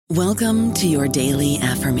Welcome to your daily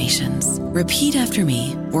affirmations. Repeat after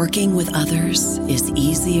me. Working with others is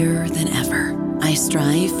easier than ever. I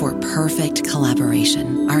strive for perfect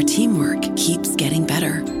collaboration. Our teamwork keeps getting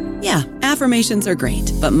better. Yeah, affirmations are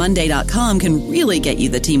great, but Monday.com can really get you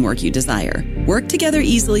the teamwork you desire. Work together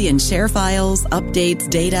easily and share files, updates,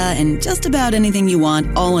 data, and just about anything you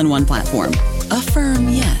want all in one platform. Affirm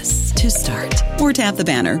yes to start, or tap the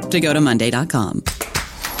banner to go to Monday.com.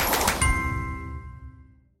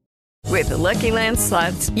 With the Lucky Land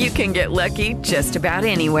Slots, you can get lucky just about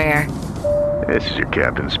anywhere. This is your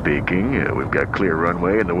captain speaking. We've got clear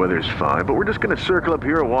runway and the weather's fine, but we're just going to circle up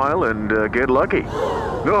here a while and get lucky.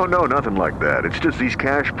 No, nothing like that. It's just these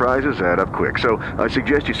cash prizes add up quick. So I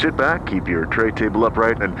suggest you sit back, keep your tray table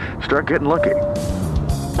upright, and start getting lucky.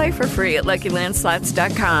 Play for free at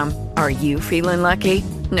LuckyLandSlots.com. Are you feeling lucky?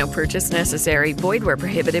 No purchase necessary. Void where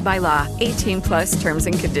prohibited by law. 18+ terms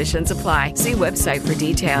and conditions apply. See website for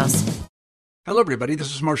details. Hello, everybody.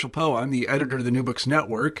 This is Marshall Poe. I'm the editor of the New Books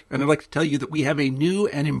Network, and I'd like to tell you that we have a new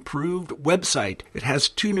and improved website. It has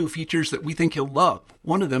 2 new features that we think you'll love.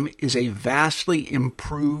 One of them is a vastly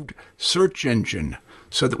improved search engine,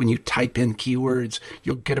 so that when you type in keywords,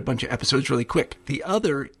 you'll get a bunch of episodes really quick. The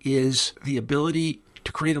other is the ability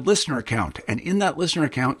to create a listener account. And in that listener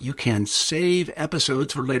account, you can save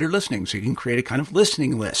episodes for later listening. So you can create a kind of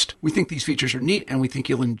listening list. We think these features are neat and we think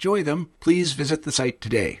you'll enjoy them. Please visit the site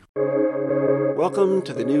today. Welcome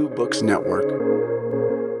to the New Books Network.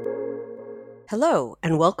 Hello,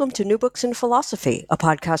 and welcome to New Books in Philosophy, a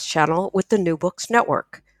podcast channel with the New Books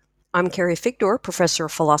Network. I'm Carrie Figdor, professor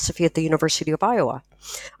of philosophy at the University of Iowa.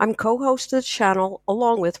 I'm co-host of the channel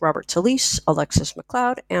along with Robert Talisse, Alexis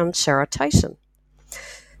McLeod, and Sarah Tyson.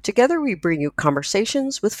 Together, we bring you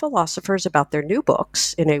conversations with philosophers about their new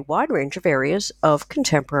books in a wide range of areas of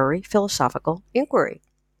contemporary philosophical inquiry.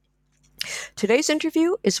 Today's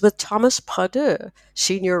interview is with Thomas Pradeu,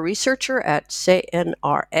 senior researcher at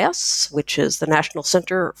CNRS, which is the National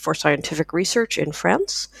Center for Scientific Research in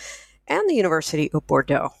France, and the University of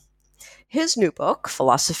Bordeaux. His new book,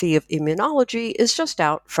 Philosophy of Immunology, is just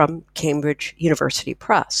out from Cambridge University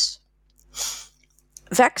Press.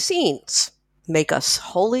 Vaccines make us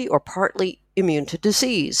wholly or partly immune to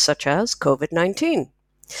disease, such as COVID-19.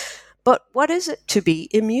 But what is it to be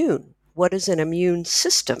immune? What is an immune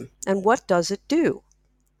system, and what does it do?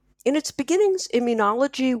 In its beginnings,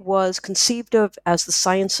 immunology was conceived of as the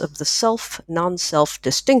science of the self-non-self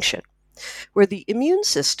distinction, where the immune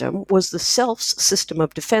system was the self's system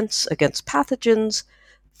of defense against pathogens,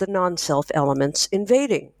 the non-self elements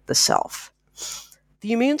invading the self.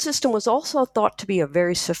 The immune system was also thought to be a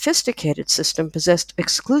very sophisticated system possessed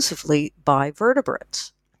exclusively by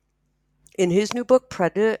vertebrates. In his new book,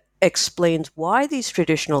 Pradeu explains why these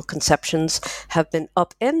traditional conceptions have been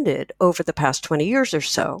upended over the past 20 years or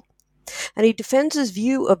so, and he defends his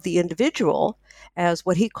view of the individual as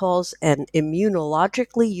what he calls an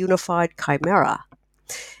immunologically unified chimera.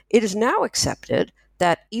 It is now accepted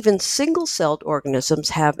that even single-celled organisms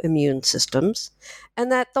have immune systems,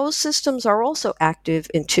 and that those systems are also active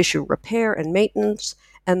in tissue repair and maintenance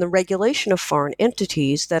and the regulation of foreign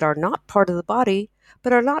entities that are not part of the body,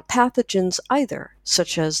 but are not pathogens either,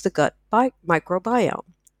 such as the gut microbiome.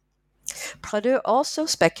 Pradeu also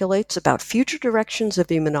speculates about future directions of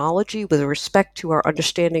immunology with respect to our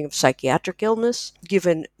understanding of psychiatric illness,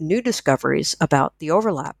 given new discoveries about the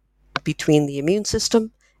overlap between the immune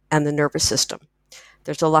system and the nervous system.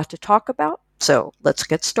 There's a lot to talk about, so let's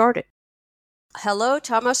get started. Hello,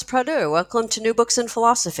 Thomas Pradeu. Welcome to New Books in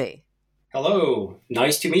Philosophy. Hello.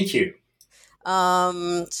 Nice to meet you.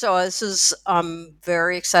 I'm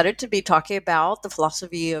very excited to be talking about the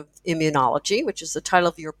philosophy of immunology, which is the title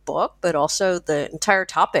of your book, but also the entire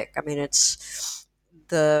topic. I mean, it's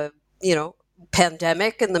the,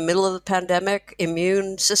 pandemic, in the middle of the pandemic,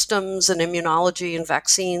 immune systems and immunology and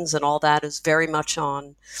vaccines and all that is very much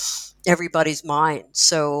on everybody's mind.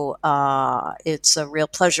 So it's a real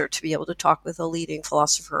pleasure to be able to talk with a leading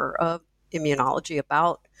philosopher of immunology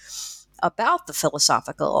about the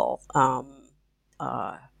philosophical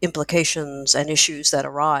implications and issues that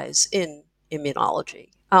arise in immunology.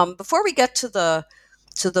 Before we get to the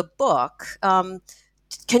book,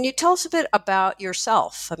 can you tell us a bit about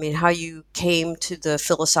yourself? I mean, how you came to the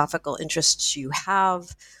philosophical interests you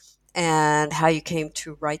have and how you came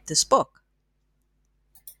to write this book?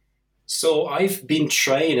 So I've been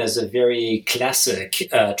trained as a very classic,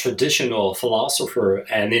 traditional philosopher.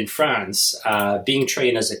 And in France, being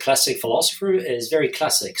trained as a classic philosopher is very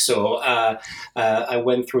classic. So I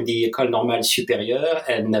went through the École Normale Supérieure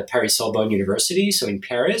and Paris Sorbonne University, so in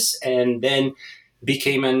Paris. And then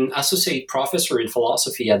became an associate professor in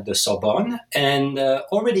philosophy at the Sorbonne. And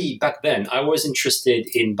already back then, I was interested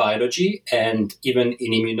in biology and even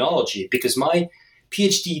in immunology, because my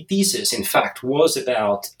PhD thesis, in fact, was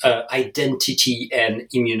about identity and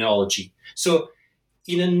immunology. So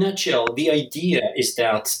in a nutshell, the idea is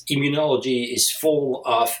that immunology is full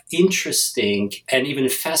of interesting and even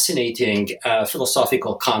fascinating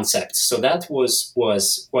philosophical concepts. So that was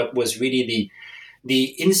what was really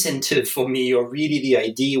the incentive for me, or really the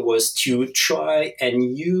idea was to try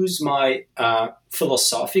and use my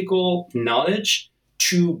philosophical knowledge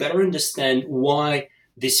to better understand why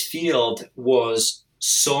this field was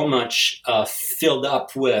so much filled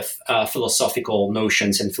up with philosophical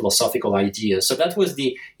notions and philosophical ideas. So that was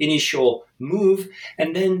the initial move.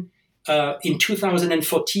 And then in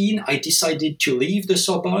 2014, I decided to leave the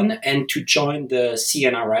Sorbonne and to join the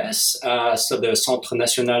CNRS, so the Centre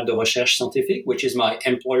National de Recherche Scientifique, which is my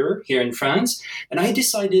employer here in France. And I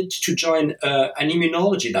decided to join an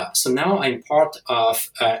immunology lab. So now I'm part of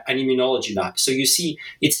an immunology lab. So you see,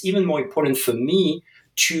 it's even more important for me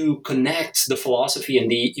to connect the philosophy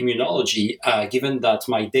and the immunology, given that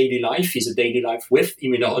my daily life is a daily life with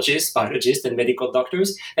immunologists, biologists, and medical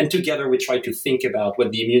doctors. And together we try to think about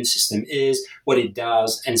what the immune system is, what it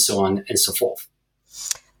does, and so on and so forth.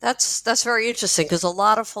 That's very interesting, because a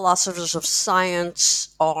lot of philosophers of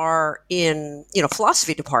science are in,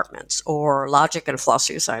 philosophy departments or logic and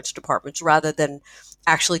philosophy of science departments, rather than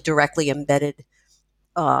actually directly embedded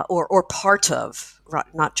or part of,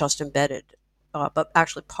 not just embedded, but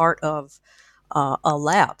actually part of a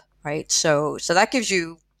lab, right? So that gives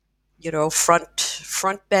you,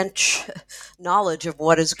 front bench knowledge of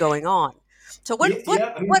what is going on. So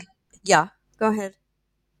yeah, go ahead.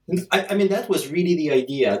 I mean, that was really the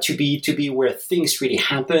idea, to be where things really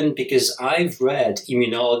happen, because I've read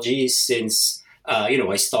immunology since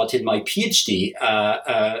I started my PhD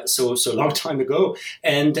so a long time ago,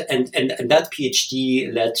 and that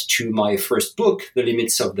PhD led to my first book, The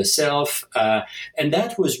Limits of the Self, and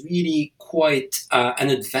that was really quite an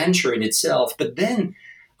adventure in itself. But then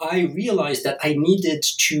I realized that I needed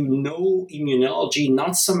to know immunology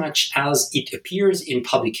not so much as it appears in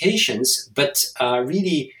publications, but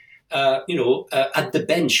really. At the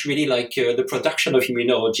bench, really, like the production of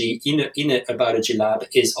immunology in a biology lab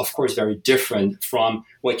is, of course, very different from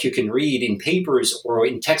what you can read in papers or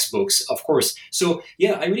in textbooks, of course. So,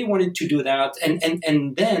 yeah, I really wanted to do that.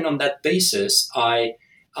 And then on that basis, I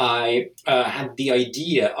had the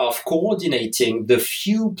idea of coordinating the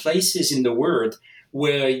few places in the world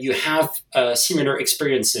where you have similar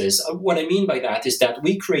experiences. What I mean by that is that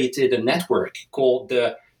we created a network called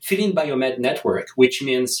the Fill-in Biomed Network, which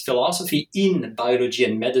means philosophy in biology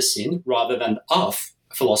and medicine rather than of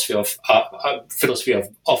philosophy of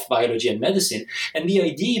biology and medicine. And the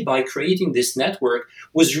idea by creating this network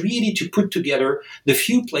was really to put together the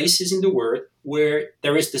few places in the world where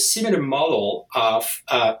there is the similar model of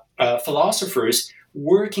philosophers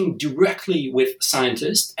working directly with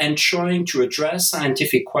scientists and trying to address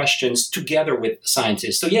scientific questions together with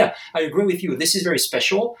scientists. So yeah, I agree with you. This is very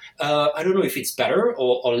special. I don't know if it's better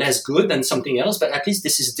or less good than something else, but at least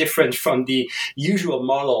this is different from the usual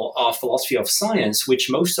model of philosophy of science, which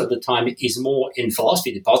most of the time is more in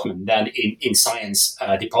philosophy department than in science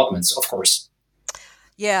departments, of course.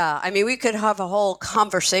 Yeah, I mean, we could have a whole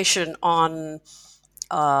conversation on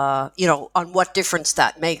on what difference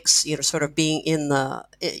that makes, sort of being in the,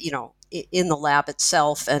 in the lab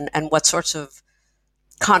itself, and what sorts of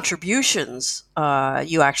contributions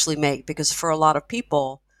you actually make. Because for a lot of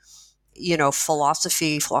people,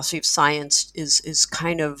 philosophy of science is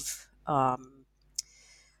kind of,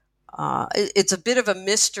 it's a bit of a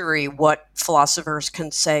mystery what philosophers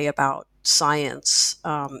can say about science,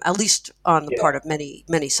 at least on the part of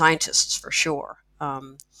many scientists, for sure.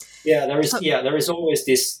 There is always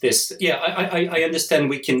this. I understand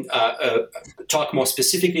we can talk more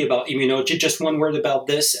specifically about immunology. Just one word about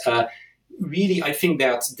this. Really, I think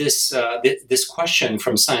that this question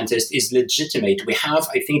from scientists is legitimate. We have,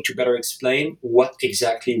 I think, to better explain what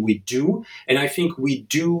exactly we do. And I think we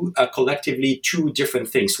do collectively two different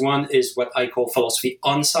things. One is what I call philosophy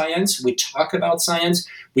on science. We talk about science.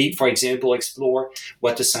 We, for example, explore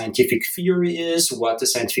what the scientific theory is, what the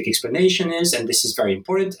scientific explanation is, and this is very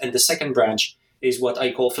important. And the second branch is what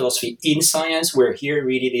I call philosophy in science, where here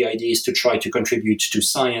really the idea is to try to contribute to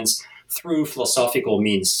science through philosophical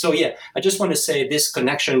means. So yeah, I just want to say this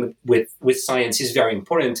connection with science is very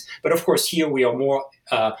important. But of course, here we are more,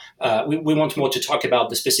 we want more to talk about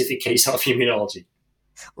the specific case of immunology.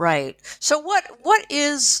 Right. So what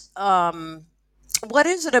is, what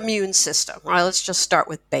is an immune system? All right, let's just start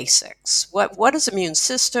with basics. What is immune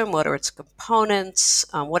system? What are its components?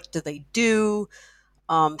 What do they do?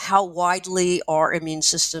 How widely are immune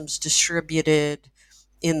systems distributed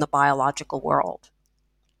in the biological world?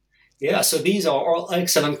 Yeah, so these are all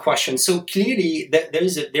excellent questions. So clearly, there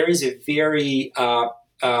is a very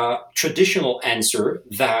traditional answer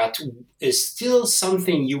that is still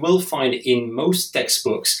something you will find in most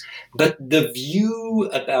textbooks, but the view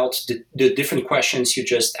about the different questions you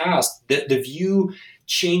just asked, the view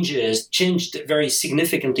changed very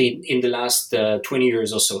significantly in the last 20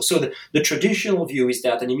 years or so. So the traditional view is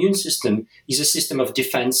that an immune system is a system of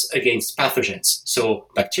defense against pathogens. So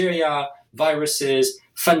bacteria, viruses,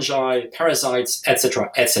 fungi, parasites,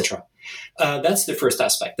 etc., etc. That's the first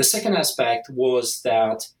aspect. The second aspect was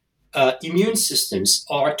that immune systems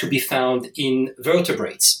are to be found in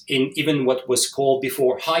vertebrates, in even what was called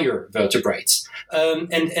before higher vertebrates.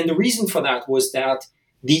 And the reason for that was that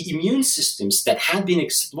the immune systems that had been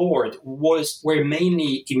explored were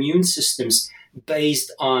mainly immune systems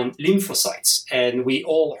based on lymphocytes, and we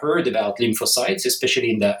all heard about lymphocytes,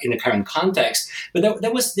 especially in the current context. But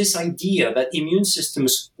there was this idea that immune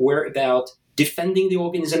systems were about defending the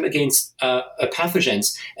organism against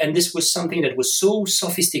pathogens, and this was something that was so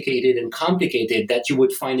sophisticated and complicated that you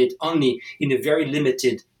would find it only in a very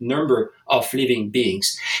limited number of living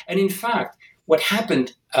beings. And in fact, what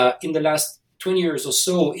happened in the last 20 years or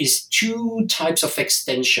so is two types of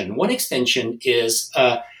extension. One extension is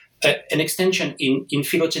an extension in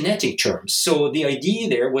phylogenetic terms. So the idea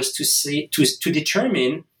there was to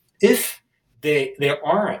determine if there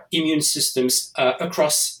are immune systems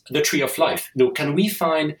across the tree of life. Now, can we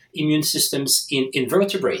find immune systems in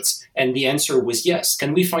vertebrates? And the answer was yes.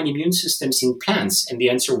 Can we find immune systems in plants? And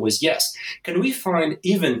the answer was yes. Can we find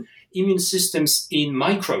even immune systems in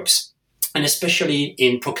microbes? And especially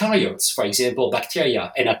in prokaryotes, for example,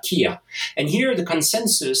 bacteria and archaea. And here the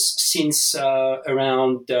consensus since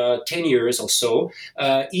around 10 years or so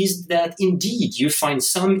is that indeed you find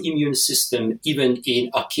some immune system even in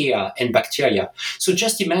archaea and bacteria. So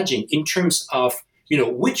just imagine in terms of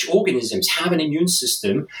which organisms have an immune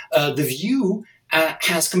system, the view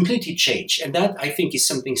has completely changed. And that I think is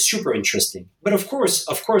something super interesting. But of course,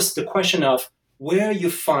 the question of where you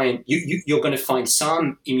find you're going to find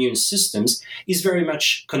some immune systems is very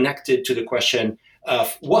much connected to the question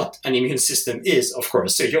of what an immune system is, of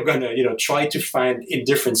course. So you're going to try to find in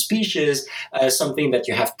different species something that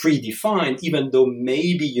you have predefined, even though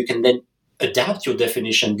maybe you can then adapt your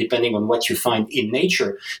definition depending on what you find in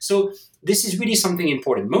nature. So this is really something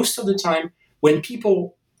important. Most of the time when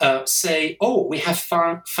people say, oh, we have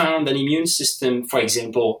found an immune system, for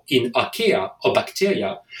example, in archaea or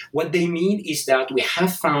bacteria, what they mean is that we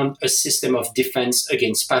have found a system of defense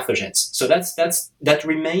against pathogens. So that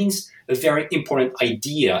remains a very important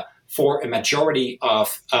idea for a majority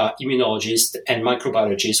of immunologists and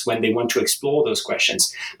microbiologists when they want to explore those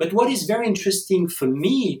questions. But what is very interesting for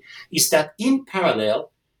me is that in parallel,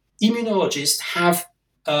 immunologists have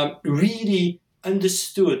really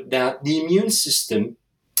understood that the immune system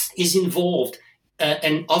is involved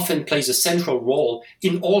and often plays a central role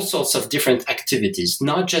in all sorts of different activities,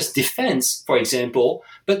 not just defense, for example,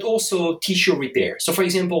 but also tissue repair. So, for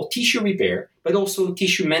example, tissue repair, but also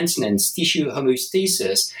tissue maintenance, tissue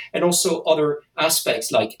homeostasis, and also other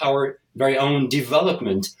aspects like our very own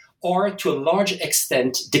development are to a large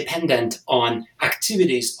extent dependent on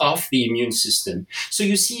activities of the immune system. So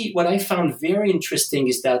you see, what I found very interesting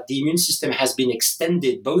is that the immune system has been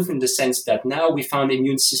extended, both in the sense that now we found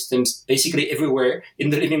immune systems basically everywhere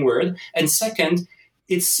in the living world. And second,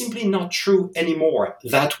 it's simply not true anymore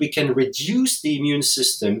that we can reduce the immune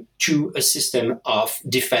system to a system of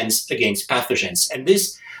defense against pathogens. And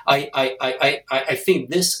this, I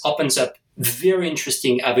think this opens up very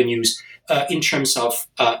interesting avenues in terms of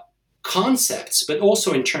concepts, but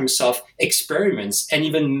also in terms of experiments and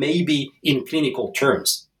even maybe in clinical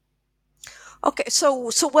terms. Okay, so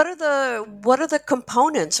what are the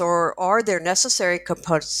components, or are there necessary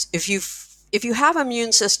components if you have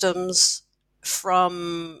immune systems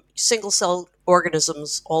from single cell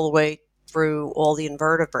organisms all the way through all the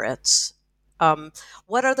invertebrates?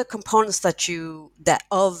 What are the components that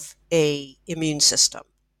of a immune system?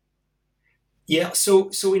 Yeah,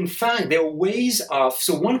 so in fact, there are ways of,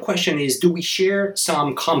 so one question is, do we share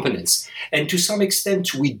some components? And to some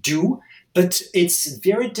extent we do, but it's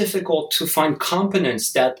very difficult to find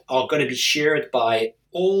components that are going to be shared by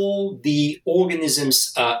all the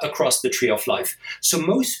organisms across the tree of life. So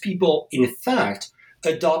most people, in fact,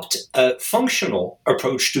 adopt a functional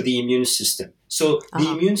approach to the immune system. So the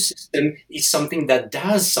immune system is something that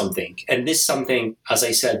does something. And this something, as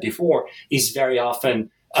I said before, is very often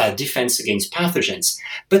defense against pathogens.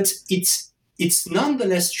 But it's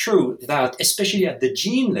nonetheless true that, especially at the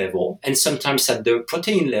gene level and sometimes at the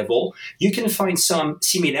protein level, you can find some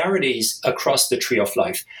similarities across the tree of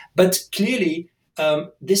life. But clearly,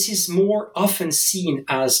 this is more often seen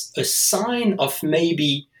as a sign of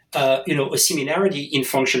maybe a similarity in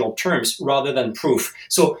functional terms rather than proof.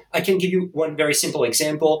 So I can give you one very simple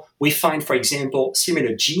example. We find, for example,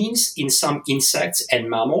 similar genes in some insects and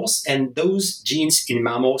mammals, and those genes in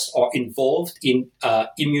mammals are involved in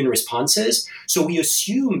immune responses. So we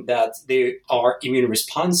assume that there are immune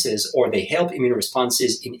responses or they help immune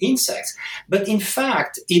responses in insects. But in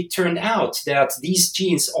fact, it turned out that these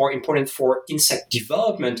genes are important for insect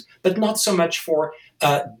development, but not so much for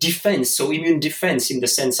defense, so immune defense in the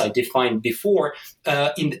sense I defined before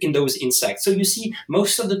in those insects. So you see,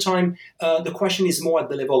 most of the time, the question is more at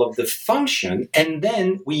the level of the function, and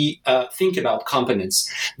then we think about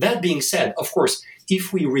components. That being said, of course,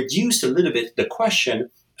 if we reduce a little bit the question,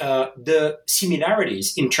 the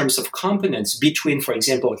similarities in terms of components between, for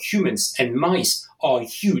example, humans and mice are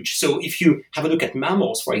huge. So if you have a look at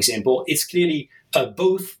mammals, for example, it's clearly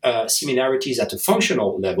both similarities at a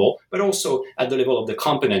functional level, but also at the level of the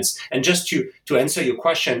components. And just to answer your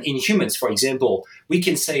question, in humans, for example, we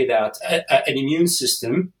can say that an immune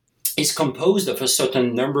system is composed of a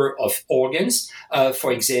certain number of organs.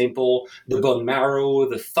 For example, the bone marrow,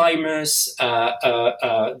 the thymus,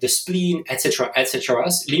 the spleen, etc.,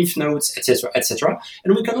 lymph nodes, etc.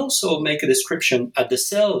 And we can also make a description at the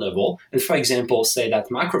cell level, and for example, say that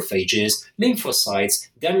macrophages, lymphocytes,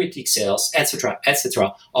 dendritic cells, etc.,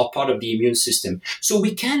 are part of the immune system. So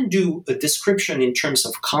we can do a description in terms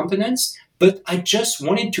of components. But I just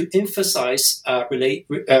wanted to emphasize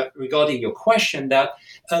regarding your question that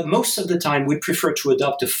most of the time we prefer to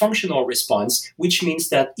adopt a functional response, which means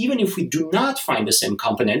that even if we do not find the same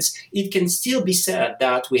components, it can still be said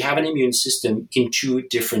that we have an immune system in two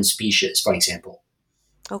different species, for example.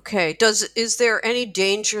 Okay. Is there any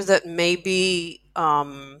danger that maybe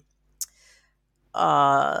by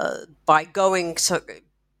going, so,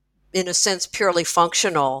 in a sense, purely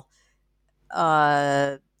functional,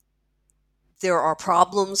 there are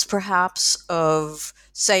problems perhaps of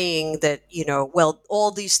saying that, well,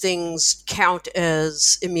 all these things count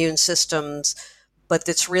as immune systems, but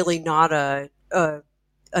it's really not a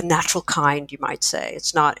natural kind, you might say.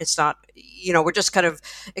 It's not, we're just kind of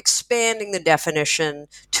expanding the definition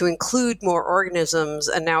to include more organisms,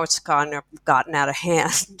 and now it's gotten out of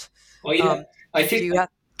hand. Oh, yeah. I think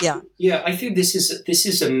I think this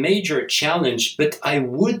is a major challenge, but I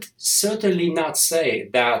would certainly not say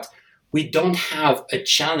that we don't have a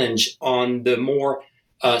challenge on the more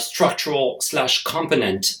structural /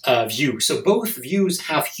 component view. So both views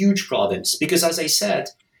have huge problems because, as I said,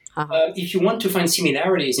 if you want to find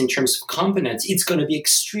similarities in terms of components, it's going to be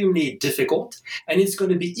extremely difficult. And it's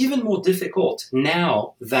going to be even more difficult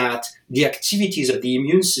now that the activities of the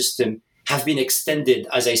immune system have been extended,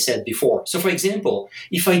 as I said before. So, for example,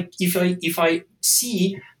 if I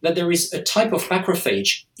see that there is a type of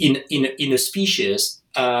macrophage in a species,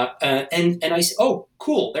 and I say, oh,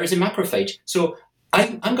 cool, there's a macrophage. So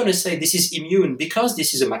I'm going to say this is immune because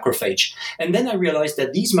this is a macrophage. And then I realize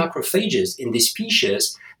that these macrophages in this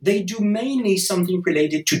species, they do mainly something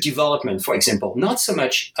related to development, for example, not so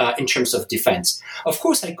much in terms of defense. Of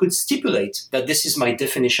course, I could stipulate that this is my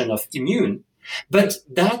definition of immune, but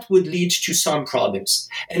that would lead to some problems.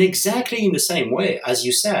 And exactly in the same way, as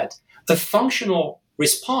you said, a functional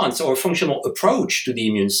response or functional approach to the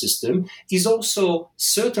immune system is also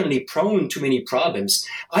certainly prone to many problems.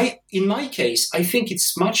 In my case, I think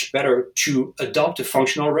it's much better to adopt a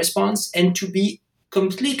functional response and to be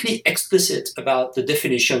completely explicit about the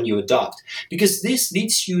definition you adopt, because this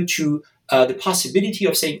leads you to the possibility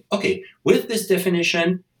of saying, okay, with this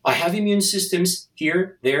definition, I have immune systems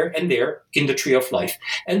here, there, and there in the tree of life.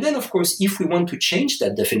 And then, of course, if we want to change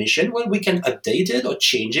that definition, well, we can update it or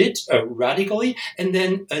change it radically, and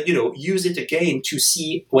then, use it again to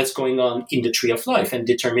see what's going on in the tree of life and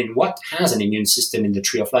determine what has an immune system in the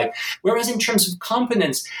tree of life. Whereas in terms of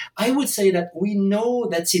components, I would say that we know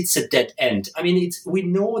that it's a dead end. I mean, we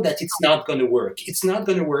know that it's not going to work. It's not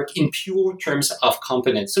going to work in pure terms of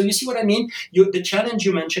components. So you see what I mean? The challenge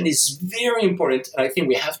you mentioned is very important. I think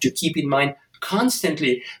we have to keep in mind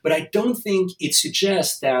constantly, but I don't think it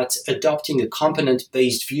suggests that adopting a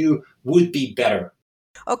component-based view would be better.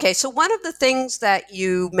 Okay, so one of the things that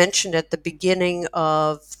you mentioned at the beginning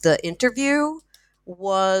of the interview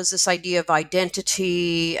was this idea of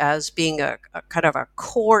identity as being a kind of a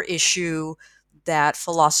core issue that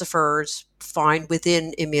philosophers find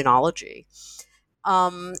within immunology.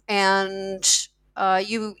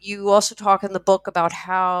 You also talk in the book about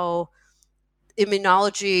how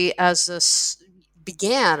immunology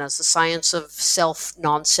began as a science of self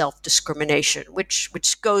non-self discrimination,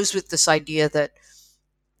 which goes with this idea that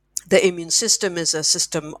the immune system is a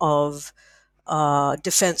system of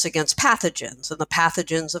defense against pathogens, and the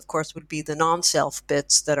pathogens, of course, would be the non-self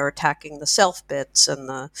bits that are attacking the self bits,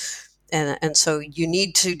 and so you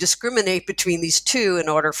need to discriminate between these two in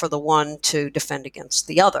order for the one to defend against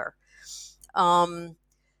the other. How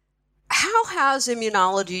has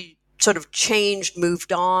immunology sort of changed,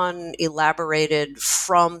 moved on, elaborated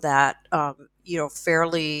from that,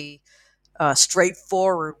 fairly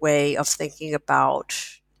straightforward way of thinking about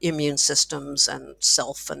immune systems and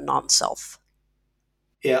self and non-self?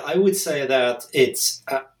 Yeah, I would say that it's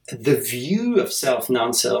the view of self,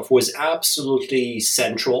 non-self was absolutely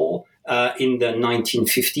central in the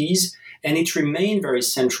 1950s, and it remained very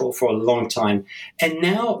central for a long time. And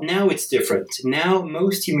now it's different. Now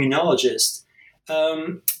most immunologists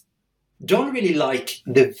don't really like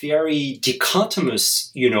the very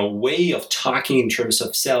dichotomous, way of talking in terms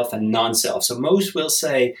of self and non-self. So most will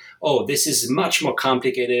say, "Oh, this is much more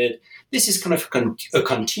complicated. This is kind of a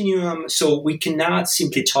continuum. So we cannot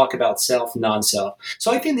simply talk about self, non-self."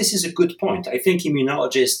 So I think this is a good point. I think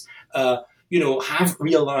immunologists, have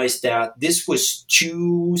realized that this was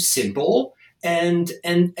too simple. And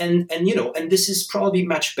this is probably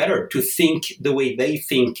much better to think the way they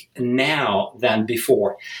think now than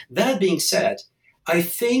before. That being said, I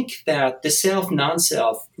think that the self,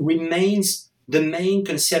 non-self remains the main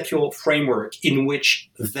conceptual framework in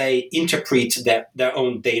which they interpret their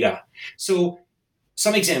own data. So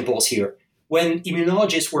some examples here. When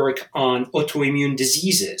immunologists work on autoimmune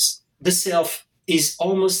diseases, the self is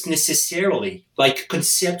almost necessarily, like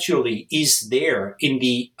conceptually, is there in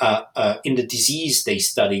the disease they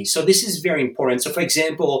study. So this is very important. So, for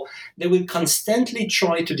example, they will constantly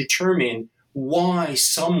try to determine why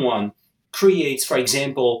someone creates, for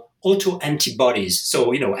example, autoantibodies.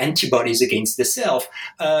 So, antibodies against the self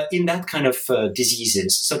in that kind of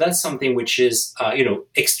diseases. So that's something which is,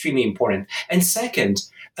 extremely important. And second,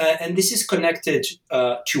 and this is connected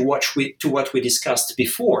to what we discussed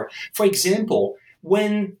before. For example,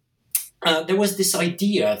 when there was this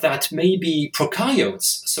idea that maybe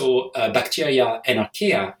prokaryotes, so bacteria and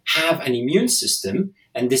archaea, have an immune system,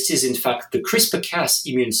 and this is in fact the CRISPR-Cas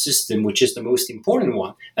immune system, which is the most important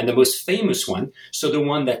one and the most famous one. So the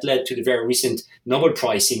one that led to the very recent Nobel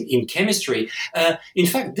Prize in chemistry. In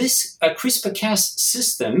fact, this CRISPR-Cas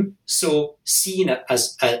system, so seen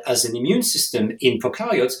as an immune system in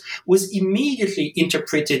prokaryotes, was immediately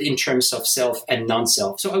interpreted in terms of self and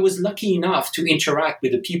non-self. So I was lucky enough to interact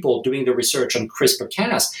with the people doing the research on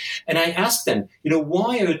CRISPR-Cas, and I asked them,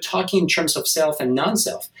 why are you talking in terms of self and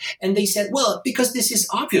non-self? And they said, well, because this is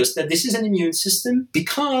obvious that this is an immune system,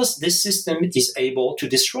 because this system is able to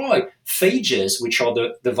destroy phages, which are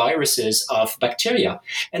the viruses of bacteria.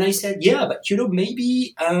 And I said, yeah, but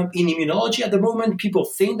maybe in immunology at the moment, people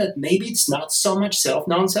think that maybe it's not so much self,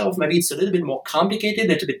 non-self, maybe it's a little bit more complicated, a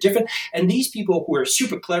little bit different. And these people who are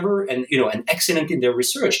super clever and excellent in their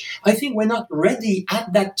research, I think we're not ready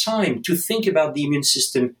at that time to think about the immune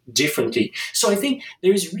system differently. So I think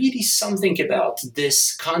there is really something about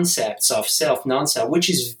this concepts of self, non-self, which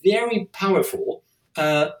is very powerful,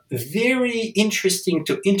 very interesting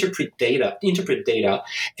to interpret data.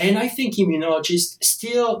 And I think immunologists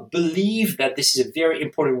still believe that this is a very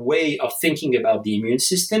important way of thinking about the immune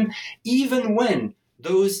system, even when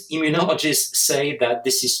those immunologists say that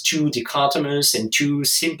this is too dichotomous and too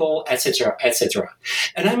simple, etc., etc.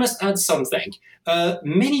 And I must add something.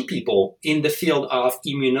 Many people in the field of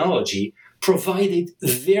immunology provided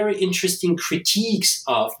very interesting critiques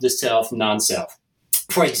of the self, non-self.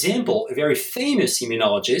 For example, a very famous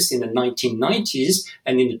immunologist in the 1990s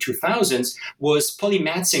and in the 2000s was Polly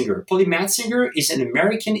Matzinger. Polly Matzinger is an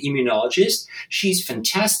American immunologist. She's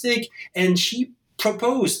fantastic, and she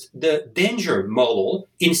proposed the danger model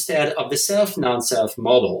instead of the self, non-self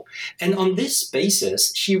model. And on this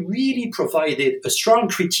basis, she really provided a strong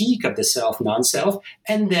critique of the self, non-self,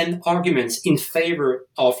 and then arguments in favor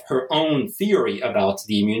of her own theory about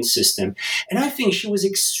the immune system. And I think she was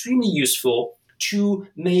extremely useful to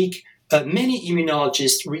make many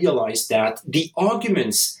immunologists realize that the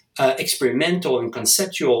arguments, experimental and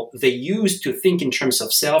conceptual, they use to think in terms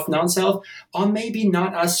of self, non-self, are maybe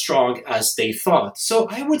not as strong as they thought. So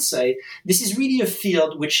I would say this is really a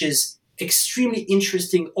field which is extremely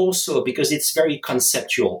interesting also because it's very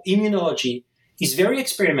conceptual. Immunology is very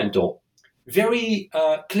experimental, very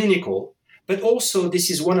clinical, but also this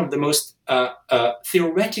is one of the most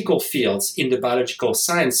theoretical fields in the biological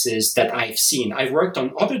sciences that I've seen. I've worked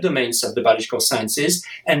on other domains of the biological sciences,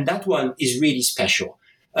 and that one is really special.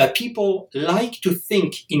 People like to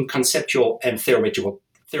think in conceptual and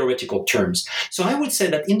theoretical terms. So I would say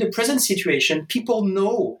that in the present situation, people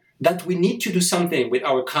know that we need to do something with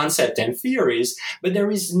our concept and theories, but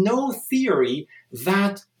there is no theory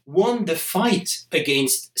that won the fight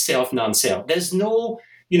against self, non-self. There's no,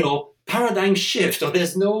 paradigm shift, or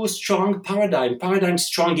there's no strong paradigm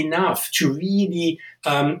strong enough to really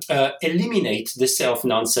eliminate the self,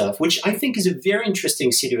 non-self, which I think is a very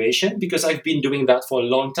interesting situation, because I've been doing that for a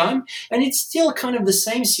long time, and it's still kind of the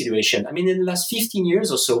same situation. I mean, in the last 15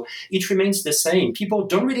 years or so, it remains the same. People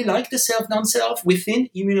don't really like the self, non-self within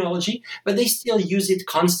immunology, but they still use it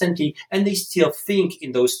constantly, and they still think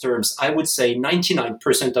in those terms. I would say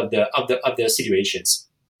 99% of the situations.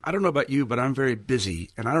 I don't know about you, but I'm very busy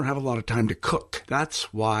and I don't have a lot of time to cook.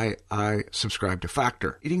 That's why I subscribe to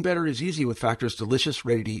Factor. Eating better is easy with Factor's delicious,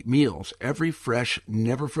 ready-to-eat meals. Every fresh,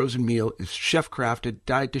 never frozen meal is chef-crafted,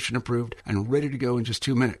 dietitian approved, and ready to go in just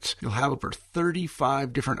 2 minutes. You'll have over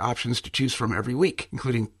 35 different options to choose from every week,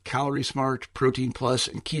 including Calorie Smart, Protein Plus,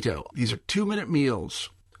 and Keto. These are 2-minute meals.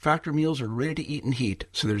 Factor meals are ready to eat and heat,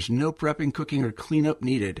 so there's no prepping, cooking, or cleanup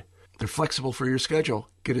needed. They're flexible for your schedule.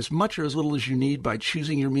 Get as much or as little as you need by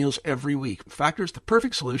choosing your meals every week. Factor's the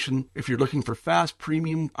perfect solution if you're looking for fast,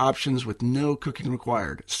 premium options with no cooking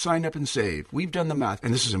required. Sign up and save. We've done the math,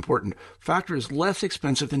 and this is important. Factor is less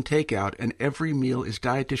expensive than takeout, and every meal is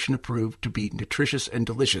dietitian approved to be nutritious and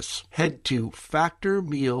delicious. Head to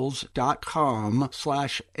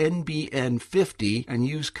factormeals.com/NBN50 and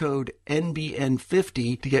use code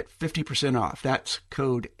NBN50 to get 50% off. That's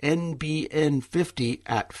code NBN50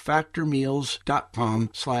 at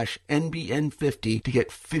factormeals.com/NBN50 to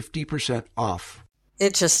get 50% off.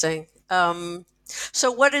 Interesting.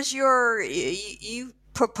 So what is you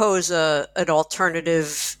propose an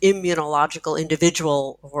alternative immunological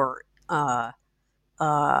individual, or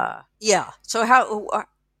so how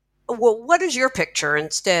what is your picture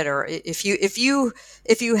instead? Or if you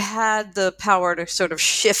had the power to sort of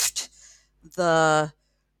shift the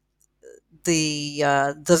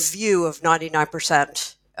view of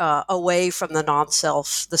 99% away from the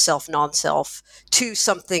non-self, the self, non-self, to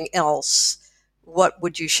something else, what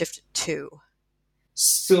would you shift it to?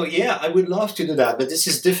 So yeah, I would love to do that, but this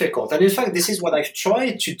is difficult. And in fact, this is what I've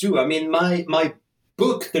tried to do. I mean, my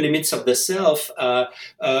book, The Limits of the Self,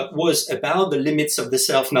 was about the limits of the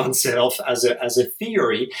self, non-self as a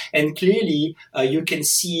theory. And clearly, you can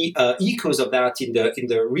see echoes of that in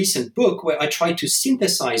the recent book, where I try to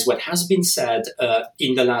synthesize what has been said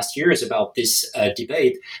in the last years about this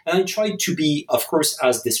debate. And I try to be, of course,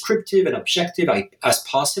 as descriptive and objective as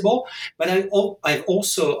possible. But I've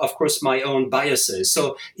also, of course, my own biases.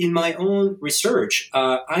 So in my own research,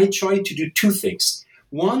 I try to do two things.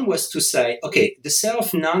 One was to say, okay, the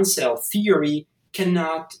self, non-self theory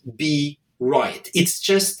cannot be right.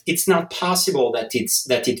 It's not possible that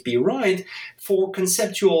it be right for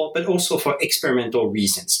conceptual, but also for experimental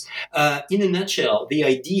reasons. In a nutshell, the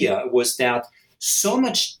idea was that so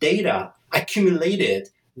much data accumulated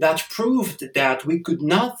that proved that we could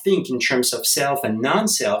not think in terms of self and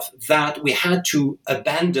non-self, that we had to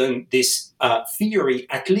abandon this theory,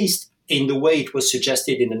 at least in the way it was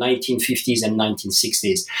suggested in the 1950s and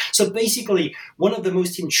 1960s. So basically, one of the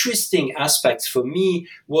most interesting aspects for me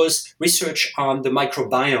was research on the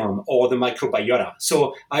microbiome or the microbiota.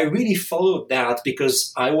 So I really followed that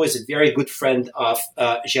because I was a very good friend of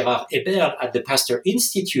Gérard Hébert at the Pasteur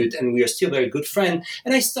Institute, and we are still very good friends.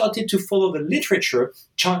 And I started to follow the literature,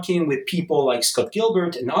 talking with people like Scott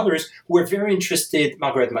Gilbert and others who were very interested,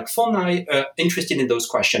 Margaret McFonnier, interested in those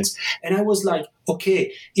questions. And I was like,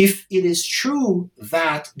 okay, if it is true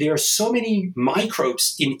that there are so many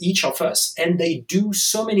microbes in each of us and they do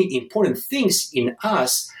so many important things in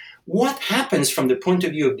us, what happens from the point of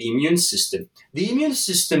view of the immune system? The immune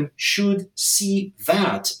system should see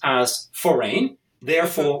that as foreign,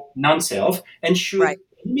 therefore non-self, and should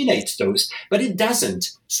eliminate those. But it doesn't.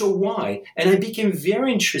 So why? And I became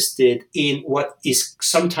very interested in what is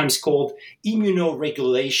sometimes called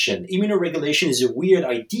immunoregulation. Immunoregulation is a weird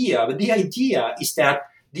idea, but the idea is that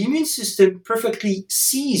the immune system perfectly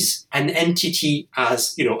sees an entity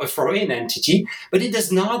as, a foreign entity, but it does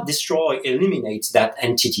not destroy, eliminate that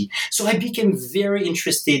entity. So I became very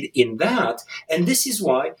interested in that. And this is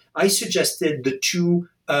why I suggested the two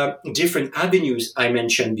different avenues I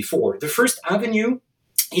mentioned before. The first avenue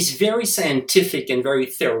is very scientific and very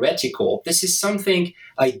theoretical. This is something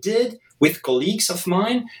I did with colleagues of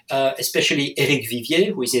mine, especially Éric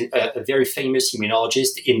Vivier, who is a very famous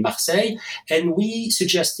immunologist in Marseille, and we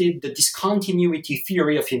suggested the discontinuity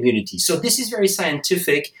theory of immunity. So this is very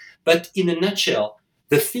scientific, but in a nutshell,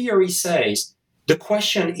 the theory says the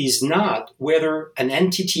question is not whether an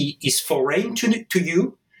entity is foreign to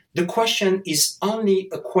you. The question is only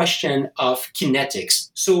a question of kinetics.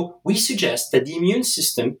 So we suggest that the immune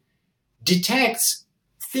system detects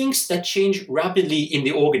things that change rapidly in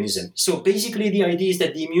the organism. So basically the idea is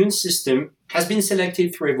that the immune system has been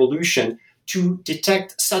selected through evolution to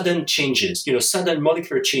detect sudden changes, sudden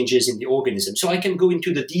molecular changes in the organism. So I can go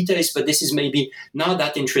into the details, but this is maybe not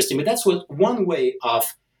that interesting. But that's one way of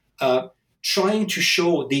trying to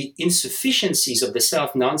show the insufficiencies of the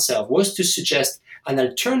self-non-self was to suggest an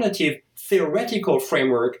alternative theoretical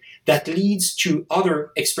framework that leads to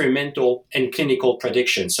other experimental and clinical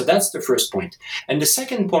predictions. So that's the first point. And the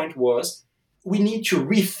second point was we need to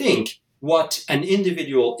rethink what an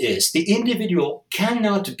individual is. The individual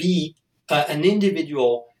cannot be an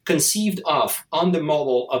individual conceived of on the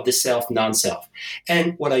model of the self-non-self.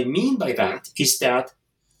 And what I mean by that is that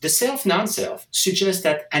the self-non-self suggests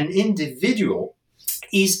that an individual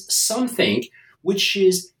is something which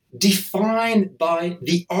is defined by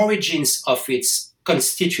the origins of its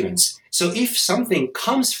constituents. So if something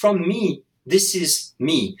comes from me, this is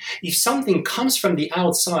me. If something comes from the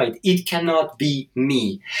outside, it cannot be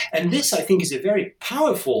me. And this, I think, is a very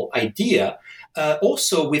powerful idea,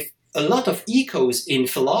 also with a lot of echoes in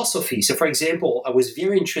philosophy. So, for example, I was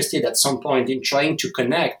very interested at some point in trying to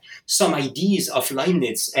connect some ideas of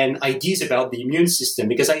Leibniz and ideas about the immune system,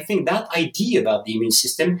 because I think that idea about the immune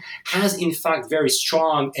system has, in fact, very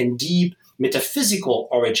strong and deep metaphysical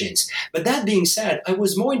origins. But that being said, I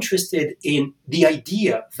was more interested in the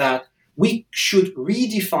idea that we should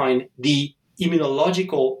redefine the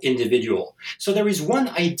immunological individual. So there is one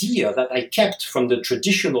idea that I kept from the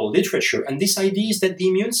traditional literature, and this idea is that the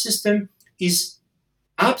immune system is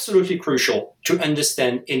absolutely crucial to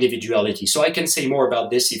understand individuality. So I can say more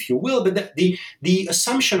about this if you will, but the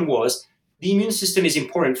assumption was the immune system is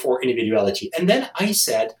important for individuality. And then I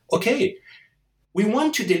said, okay, we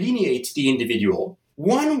want to delineate the individual.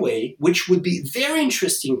 One way which would be very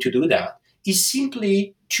interesting to do that is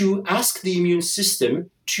simply to ask the immune system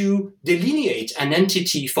to delineate an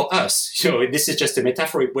entity for us. So this is just a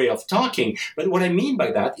metaphoric way of talking. But what I mean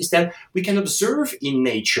by that is that we can observe in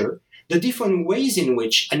nature the different ways in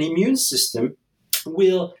which an immune system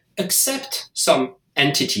will accept some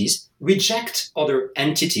entities, reject other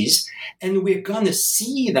entities, and we're going to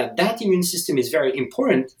see that that immune system is very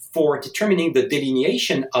important for determining the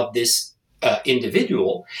delineation of this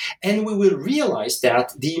individual. And we will realize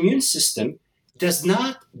that the immune system does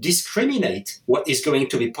not discriminate what is going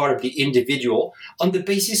to be part of the individual on the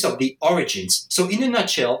basis of the origins. So in a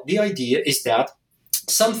nutshell, the idea is that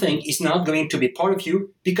something is not going to be part of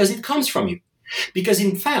you because it comes from you. Because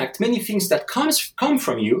in fact, many things that come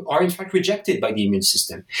from you are in fact rejected by the immune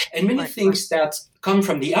system. And many things that come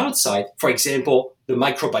from the outside, for example, the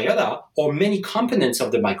microbiota or many components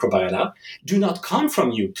of the microbiota do not come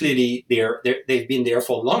from you. Clearly, they've been there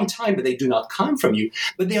for a long time, but they do not come from you.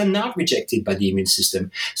 But they are not rejected by the immune system.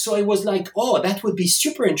 So I was like, oh, that would be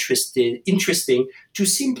super interesting to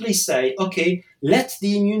simply say, okay, let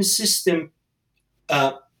the immune system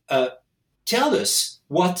tell us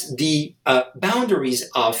what the boundaries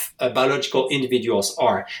of biological individuals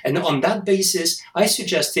are. And on that basis, I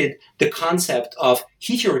suggested the concept of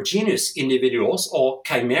heterogeneous individuals or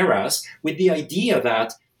chimeras, with the idea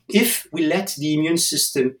that if we let the immune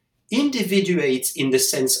system individuate in the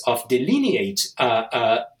sense of delineate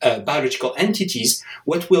biological entities,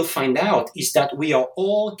 what we'll find out is that we are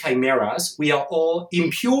all chimeras, we are all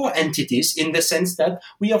impure entities in the sense that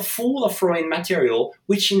we are full of foreign material,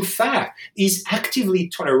 which in fact is actively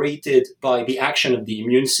tolerated by the action of the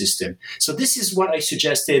immune system. So this is what I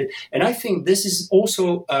suggested, and I think this is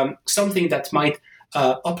also something that might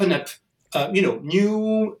open up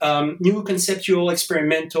new conceptual,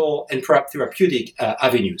 experimental, and perhaps therapeutic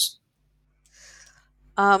avenues.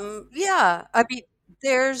 Yeah, I mean,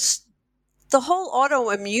 there's the whole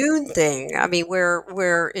autoimmune thing. I mean,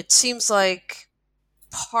 where it seems like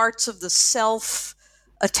parts of the self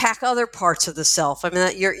attack other parts of the self. I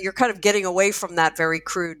mean, you're kind of getting away from that very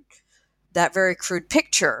crude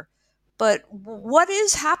picture. But what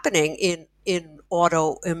is happening in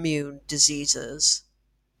autoimmune diseases?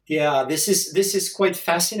 Yeah, this is quite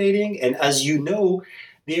fascinating, and as you know,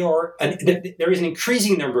 there is an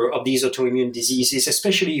increasing number of these autoimmune diseases,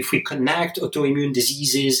 especially if we connect autoimmune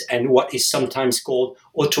diseases and what is sometimes called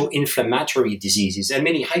autoinflammatory diseases, and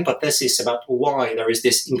many hypotheses about why there is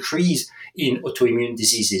this increase in autoimmune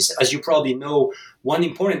diseases. As you probably know, one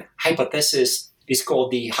important hypothesis is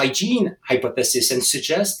called the hygiene hypothesis and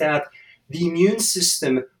suggests that the immune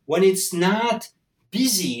system, when it's not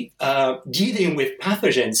busy dealing with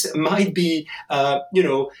pathogens, might be,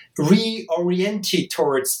 reoriented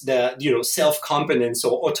towards the, self-competence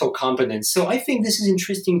or auto-competence. So I think this is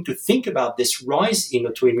interesting to think about this rise in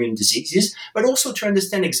autoimmune diseases, but also to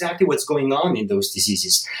understand exactly what's going on in those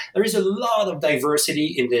diseases. There is a lot of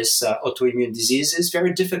diversity in this autoimmune diseases,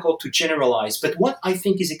 very difficult to generalize. But what I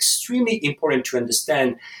think is extremely important to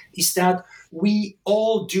understand is that we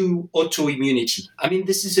all do autoimmunity. I mean,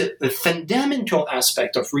 this is a fundamental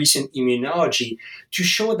aspect of recent immunology to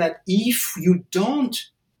show that if you don't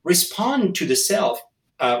respond to the self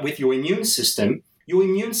with your immune system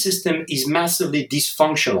is massively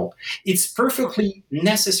dysfunctional. It's perfectly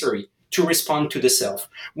necessary to respond to the self.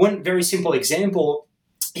 One very simple example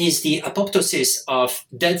is the apoptosis of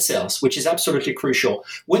dead cells, which is absolutely crucial.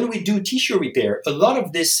 When we do tissue repair, a lot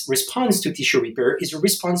of this response to tissue repair is a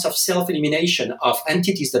response of self-elimination of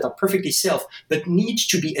entities that are perfectly self, but need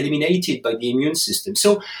to be eliminated by the immune system.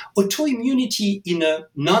 So autoimmunity in a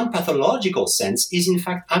non-pathological sense is in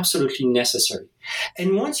fact absolutely necessary.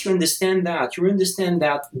 And once you understand that,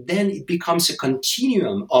 then it becomes a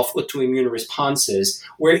continuum of autoimmune responses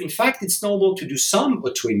where, in fact, it's normal to do some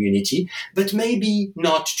autoimmunity, but maybe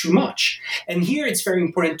not too much. And here it's very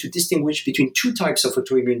important to distinguish between two types of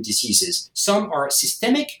autoimmune diseases. Some are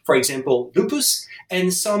systemic, for example, lupus,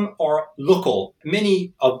 and some are local.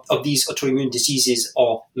 Many of these autoimmune diseases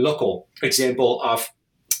are local. For example, of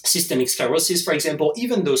systemic sclerosis, for example,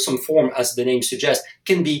 even though some form, as the name suggests,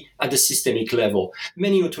 can be at the systemic level.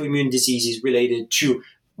 Many autoimmune diseases related to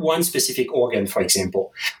one specific organ, for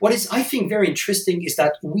example. What is, I think, very interesting is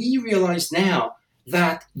that we realize now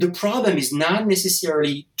that the problem is not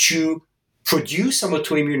necessarily to produce some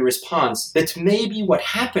autoimmune response, but maybe what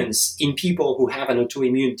happens in people who have an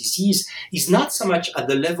autoimmune disease is not so much at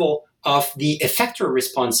the level of the effector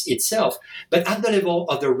response itself, but at the level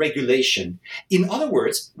of the regulation. In other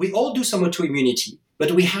words, we all do some autoimmunity,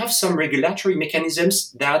 but we have some regulatory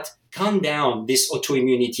mechanisms that calm down this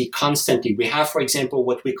autoimmunity constantly. We have, for example,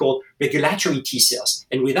 what we call regulatory T cells.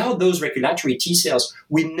 And without those regulatory T cells,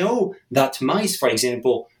 we know that mice, for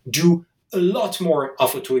example, do a lot more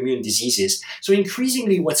of autoimmune diseases. So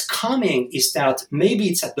increasingly what's coming is that maybe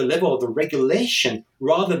it's at the level of the regulation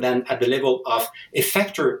rather than at the level of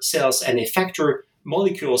effector cells and effector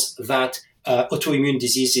molecules that autoimmune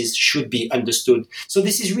diseases should be understood. So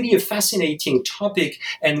this is really a fascinating topic.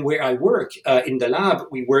 And where I work in the lab,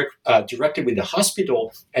 we work directly with the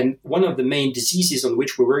hospital. And one of the main diseases on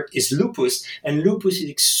which we work is lupus. And lupus is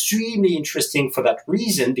extremely interesting for that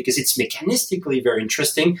reason, because it's mechanistically very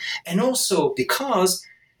interesting. And also because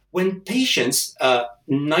when patients,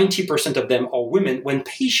 90% of them are women, when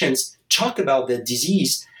patients talk about their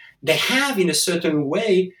disease, they have in a certain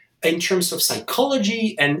way, in terms of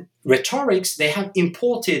psychology and rhetorics, they have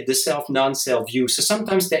imported the self-non-self view. So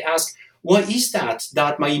sometimes they ask, why is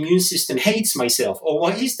that my immune system hates myself? Or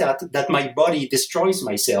why is that my body destroys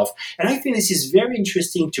myself? And I think this is very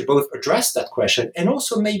interesting to both address that question and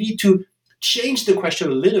also maybe to change the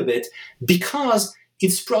question a little bit, because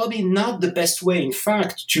it's probably not the best way, in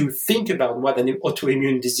fact, to think about what an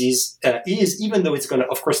autoimmune disease is, even though it's going to,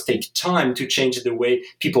 of course, take time to change the way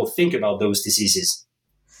people think about those diseases.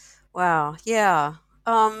 Wow. Yeah.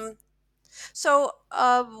 So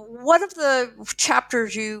one of the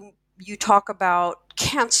chapters you talk about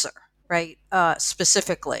cancer, right?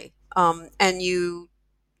 Specifically, and you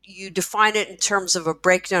define it in terms of a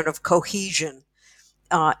breakdown of cohesion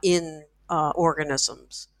in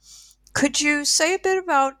organisms. Could you say a bit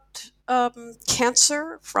about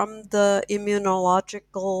cancer from the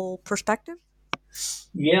immunological perspective?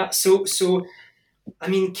 Yeah. So. I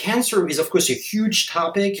mean, cancer is, of course, a huge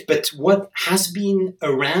topic, but what has been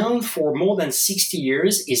around for more than 60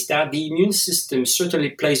 years is that the immune system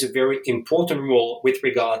certainly plays a very important role with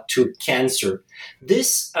regard to cancer.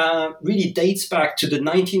 This really dates back to the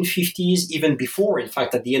 1950s, even before, in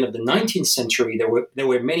fact, at the end of the 19th century, there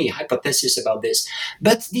were many hypotheses about this.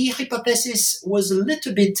 But the hypothesis was a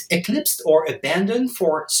little bit eclipsed or abandoned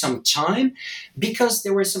for some time because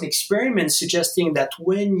there were some experiments suggesting that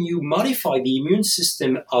when you modify the immune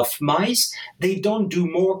system of mice, they don't do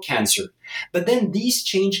more cancer. But then these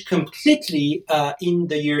changed completely in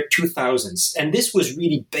the year 2000s. And this was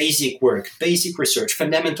really basic work, basic research,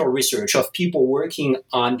 fundamental research of people working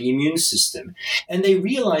on the immune system. And they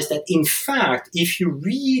realized that, in fact, if you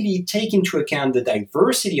really take into account the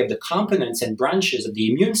diversity of the components and branches of the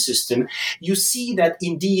immune system, you see that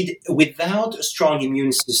indeed, without a strong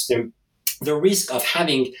immune system, the risk of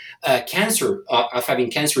having cancer, of having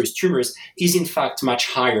cancerous tumors, is in fact much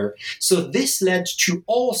higher. So this led to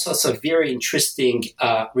all sorts of very interesting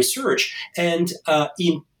research. And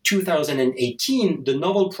in 2018, the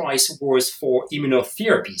Nobel Prize was for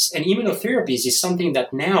immunotherapies. And immunotherapies is something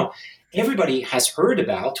that now everybody has heard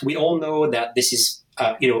about. We all know that this is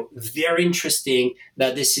very interesting,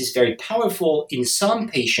 that this is very powerful in some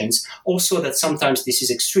patients, also that sometimes this is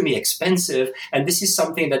extremely expensive. And this is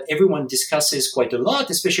something that everyone discusses quite a lot,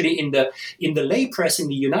 especially in the lay press in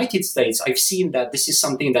the United States. I've seen that this is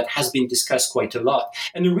something that has been discussed quite a lot.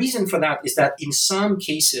 And the reason for that is that in some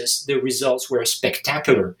cases, the results were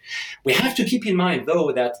spectacular. We have to keep in mind,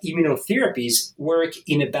 though, that immunotherapies work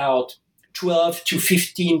in about 12 to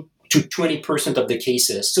 15 to 20% of the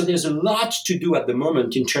cases. So there's a lot to do at the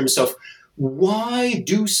moment in terms of why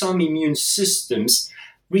do some immune systems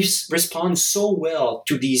respond so well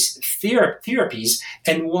to these therapies,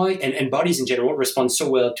 and why, and bodies in general respond so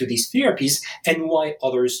well to these therapies, and why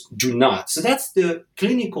others do not. So that's the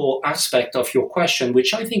clinical aspect of your question,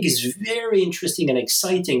 which I think is very interesting and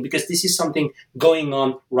exciting, because this is something going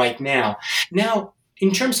on right now. Now,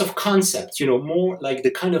 in terms of concepts, more like the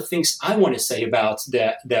kind of things I want to say about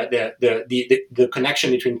the connection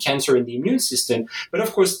between cancer and the immune system. But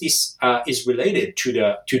of course, this is related to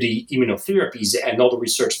the immunotherapies and all the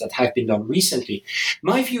research that have been done recently.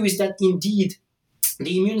 My view is that indeed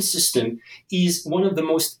the immune system is one of the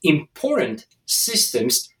most important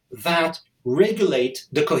systems that regulate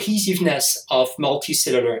the cohesiveness of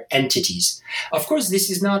multicellular entities. Of course, this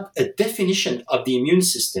is not a definition of the immune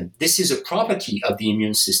system. This is a property of the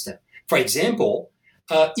immune system. For example,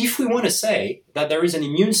 if we want to say that there is an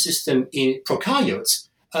immune system in prokaryotes,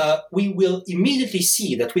 we will immediately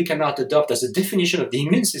see that we cannot adopt as a definition of the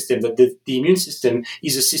immune system that the immune system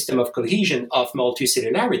is a system of cohesion, of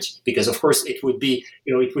multicellularity, because of course it would be,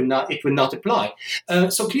 it would not apply.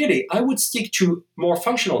 So clearly, I would stick to more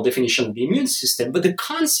functional definition of the immune system. But the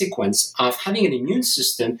consequence of having an immune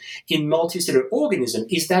system in multicellular organism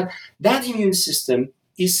is that immune system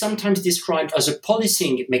is sometimes described as a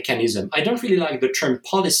policing mechanism. I don't really like the term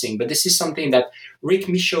policing, but this is something that Rick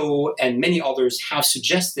Michaud and many others have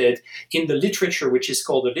suggested in the literature, which is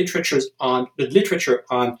called the literature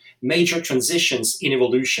on major transitions in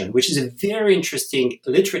evolution, which is a very interesting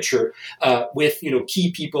literature with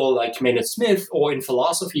key people like Maynard Smith, or in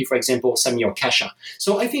philosophy, for example, Samir Kasha.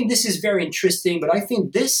 So I think this is very interesting, but I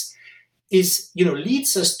think this is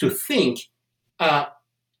leads us to think: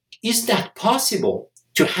 is that possible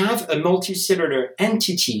to have a multicellular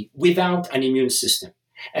entity without an immune system?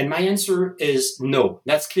 And my answer is no,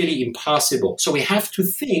 that's clearly impossible. So we have to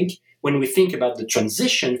think, when we think about the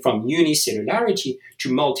transition from unicellularity to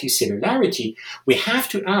multicellularity, we have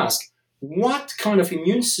to ask what kind of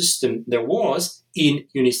immune system there was in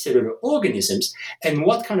unicellular organisms and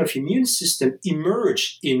what kind of immune system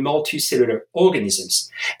emerged in multicellular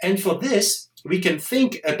organisms. And for this, we can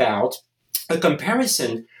think about a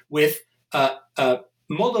comparison with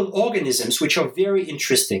model organisms, which are very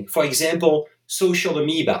interesting. For example, social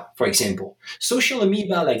amoeba, Social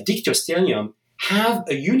amoeba, like Dictyostelium, have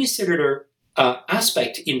a unicellular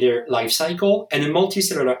aspect in their life cycle and a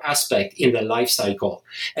multicellular aspect in their life cycle.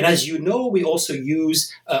 And as you know, we also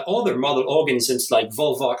use other model organisms like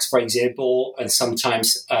Volvox, for example, and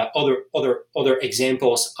sometimes other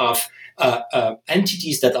examples of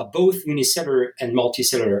entities that are both unicellular and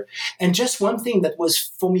multicellular. And just one thing that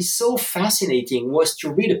was for me so fascinating was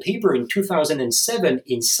to read a paper in 2007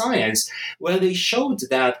 in Science, where they showed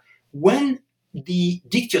that when the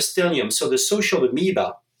Dictyostelium, so the social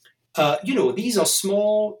amoeba, these are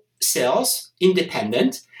small cells,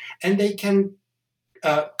 independent, and they can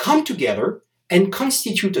come together and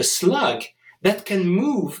constitute a slug that can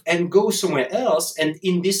move and go somewhere else. And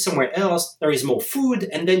in this somewhere else, there is more food.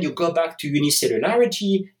 And then you go back to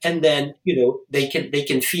unicellularity. And then, they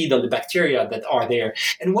can feed on the bacteria that are there.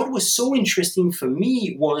 And what was so interesting for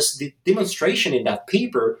me was the demonstration in that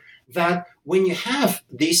paper that when you have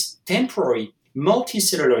this temporary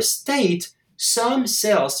multicellular state, some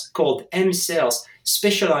cells called M cells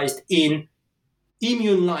specialized in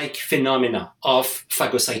immune-like phenomena of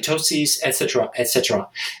phagocytosis, etc., etc.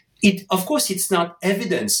 Of course, it's not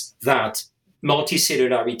evidence that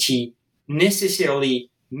multicellularity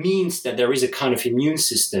necessarily means that there is a kind of immune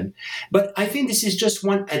system. But I think this is just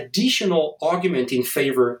one additional argument in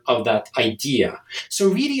favor of that idea. So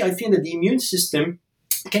really, I think that the immune system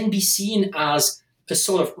can be seen as a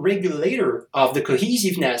sort of regulator of the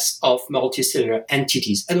cohesiveness of multicellular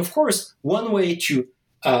entities. And of course, one way to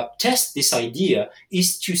test this idea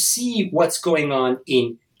is to see what's going on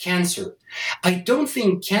in cancer. I don't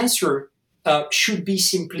think cancer should be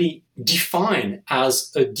simply defined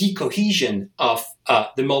as a decohesion of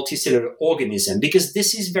the multicellular organism, because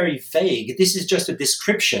this is very vague. This is just a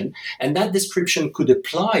description, and that description could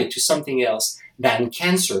apply to something else than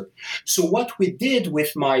cancer. So what we did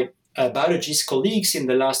with my biologist colleagues in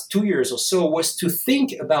the last 2 years or so was to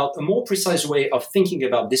think about a more precise way of thinking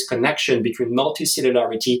about this connection between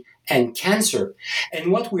multicellularity and cancer.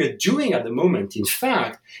 And what we're doing at the moment, in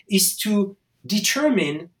fact, is to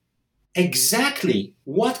determine exactly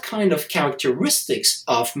what kind of characteristics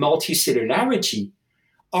of multicellularity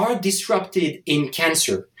are disrupted in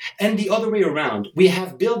cancer. And the other way around, we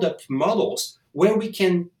have built up models where we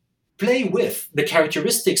can play with the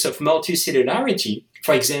characteristics of multicellularity,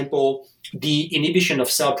 for example, the inhibition of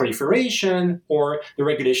cell proliferation or the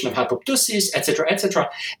regulation of apoptosis, etc.,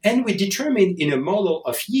 and we determine in a model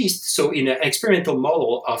of yeast, so in an experimental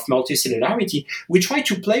model of multicellularity, we try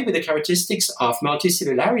to play with the characteristics of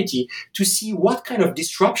multicellularity to see what kind of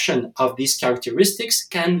disruption of these characteristics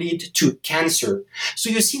can lead to cancer. So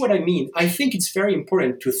you see what I mean? I think it's very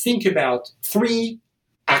important to think about three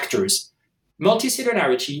actors.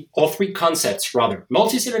 Multicellularity, or three concepts rather,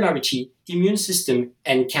 multicellularity, immune system,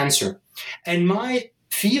 and cancer. And my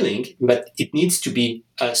feeling, but it needs to be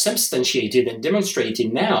substantiated and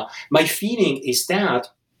demonstrated now, my feeling is that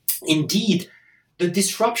indeed the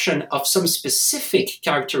disruption of some specific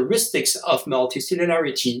characteristics of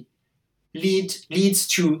multicellularity leads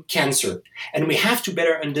to cancer. And we have to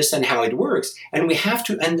better understand how it works, and we have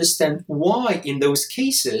to understand why in those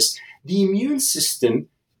cases the immune system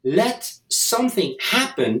let something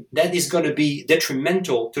happen that is going to be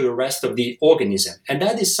detrimental to the rest of the organism. And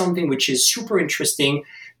that is something which is super interesting.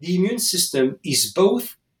 The immune system is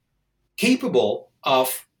both capable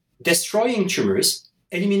of destroying tumors,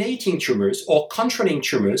 eliminating tumors, or controlling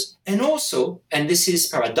tumors, and also, and this is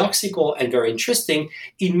paradoxical and very interesting,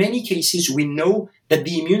 in many cases we know that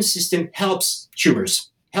the immune system helps tumors,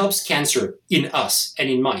 helps cancer in us and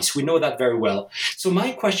in mice. We know that very well. So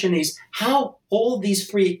my question is how all these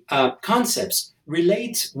three concepts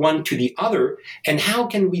relate one to the other, and how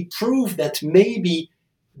can we prove that maybe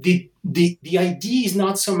the idea is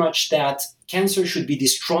not so much that cancer should be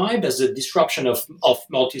described as a disruption of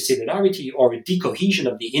multicellularity or a decohesion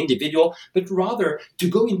of the individual, but rather to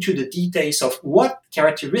go into the details of what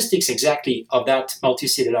characteristics exactly of that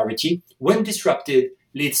multicellularity, when disrupted,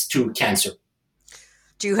 leads to cancer.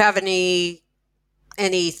 Do you have any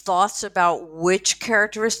thoughts about which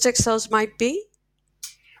characteristics those might be?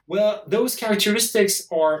 Well, those characteristics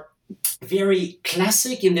are very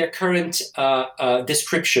classic in their current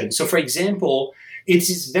description. So, for example, it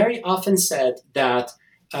is very often said that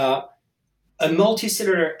a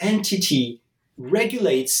multicellular entity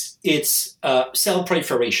regulates its cell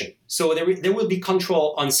proliferation. So there will be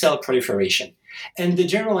control on cell proliferation. And the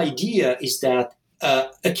general idea is that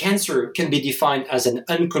a cancer can be defined as an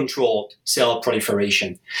uncontrolled cell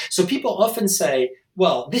proliferation. So people often say,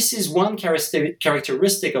 well, this is one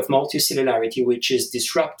characteristic of multicellularity which is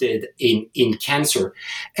disrupted in cancer.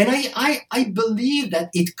 And I believe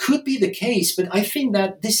that it could be the case, but I think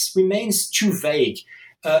that this remains too vague.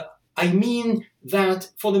 I mean that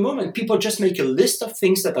for the moment, people just make a list of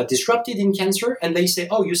things that are disrupted in cancer, and they say,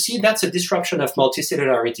 oh, you see, that's a disruption of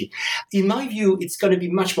multicellularity. In my view, it's going to be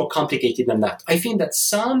much more complicated than that. I think that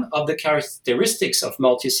some of the characteristics of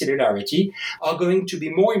multicellularity are going to be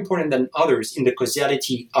more important than others in the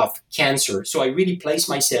causality of cancer. So I really place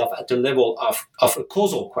myself at the level of a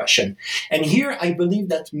causal question. And here I believe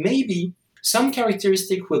that maybe some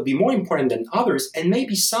characteristics will be more important than others, and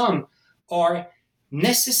maybe some are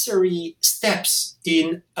necessary steps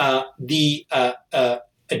in the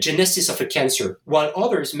genesis of a cancer, while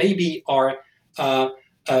others maybe are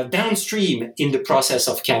downstream in the process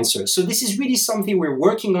of cancer. So this is really something we're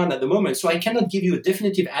working on at the moment. So I cannot give you a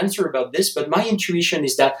definitive answer about this, but my intuition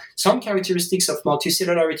is that some characteristics of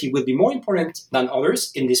multicellularity will be more important than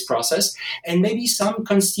others in this process, and maybe some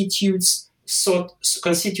constitute sort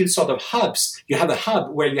of hubs. You have a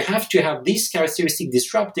hub where you have to have these characteristics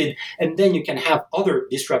disrupted, and then you can have other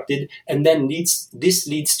disrupted, and then this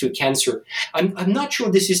leads to cancer. I'm not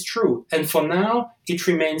sure this is true, and for now it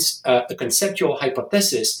remains a conceptual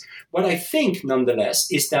hypothesis. What I think,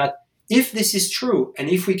 nonetheless, is that if this is true, and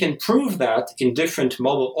if we can prove that in different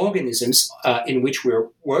model organisms on which we're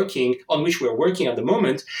working at the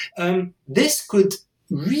moment, this could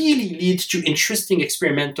really lead to interesting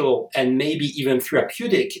experimental and maybe even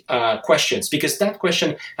therapeutic questions, because that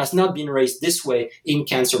question has not been raised this way in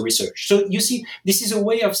cancer research. So you see, this is a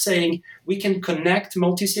way of saying we can connect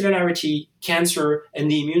multicellularity, cancer,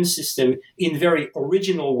 and the immune system in very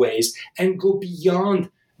original ways and go beyond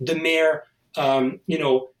the mere,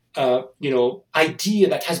 idea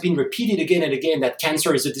that has been repeated again and again that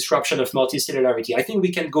cancer is a disruption of multicellularity. I think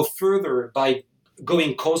we can go further by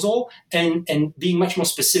going causal and being much more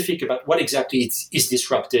specific about what exactly is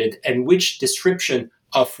disrupted and which description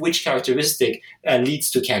of which characteristic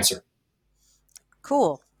leads to cancer.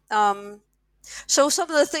 Cool. So some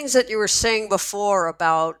of the things that you were saying before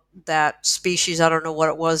about that species, I don't know what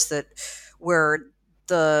it was, that where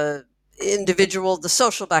the individual, the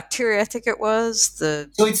social bacteria, I think it was So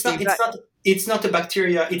it's not a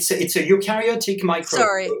bacteria. It's a eukaryotic microbe.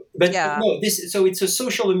 Sorry, but yeah. no, it's a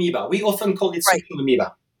social amoeba. We often call it Right. social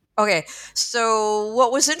amoeba. Okay, so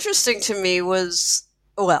what was interesting to me was,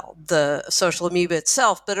 well, the social amoeba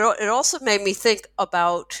itself, but it also made me think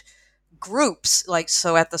about groups, like,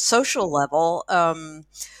 so at the social level,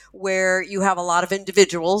 where you have a lot of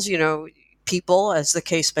individuals, people, as the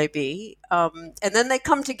case may be, and then they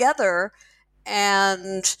come together,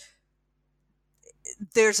 and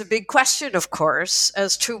there's a big question, of course,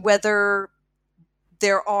 as to whether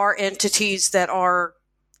there are entities that are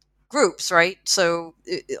groups, right? So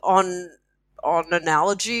on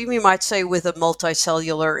analogy, we might say with a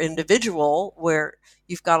multicellular individual where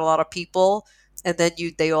you've got a lot of people, and then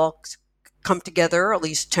they all come together, at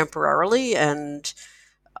least temporarily, and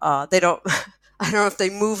they don't I don't know if they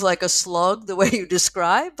move like a slug the way you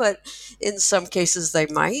describe, but in some cases they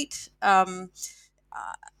might.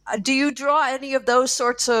 Do you draw any of those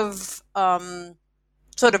sorts of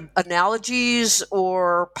sort of analogies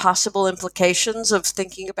or possible implications of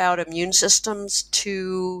thinking about immune systems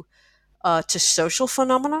to social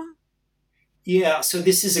phenomena? Yeah, so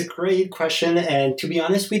this is a great question. And to be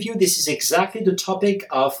honest with you, this is exactly the topic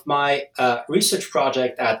of my research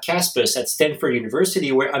project at Caspus at Stanford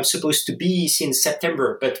University, where I'm supposed to be since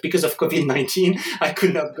September. But because of COVID-19, I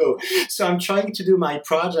could not go. So I'm trying to do my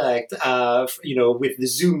project, with the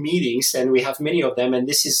Zoom meetings, and we have many of them. And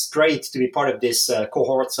this is great to be part of this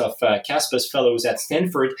cohorts of Caspus fellows at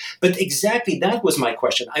Stanford. But exactly that was my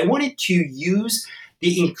question. I wanted to use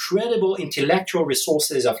the incredible intellectual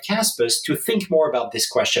resources of Caspus to think more about this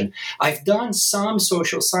question. I've done some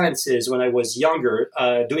social sciences when I was younger,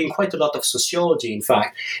 doing quite a lot of sociology, in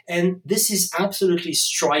fact. And this is absolutely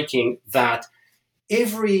striking that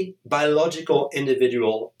every biological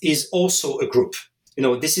individual is also a group.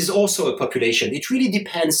 This is also a population. It really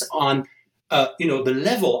depends on the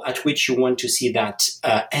level at which you want to see that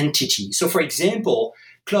entity. So, for example,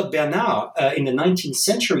 Claude Bernard in the 19th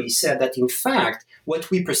century said that, in fact,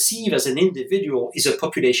 what we perceive as an individual is a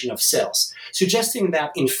population of cells, suggesting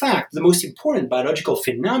that, in fact, the most important biological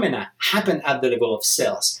phenomena happen at the level of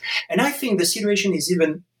cells. And I think the situation is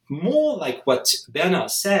even more like what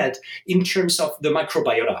Bernard said in terms of the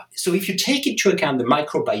microbiota. So if you take into account the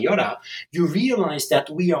microbiota, you realize that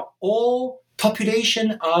we are all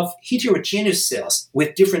population of heterogeneous cells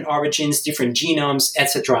with different origins, different genomes,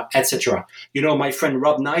 etc., etc. My friend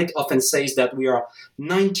Rob Knight often says that we are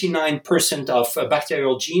 99% of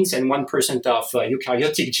bacterial genes and 1% of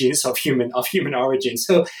eukaryotic genes of human origin.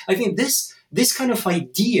 So I think this kind of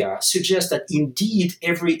idea suggests that indeed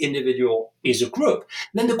every individual is a group.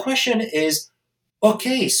 Then the question is,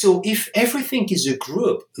 okay, so if everything is a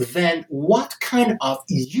group, then what kind of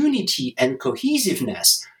unity and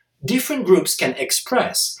cohesiveness different groups can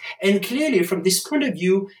express? And clearly, from this point of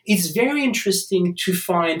view, it's very interesting to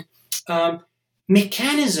find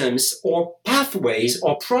mechanisms or pathways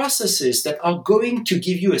or processes that are going to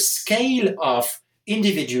give you a scale of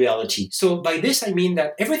individuality. So by this, I mean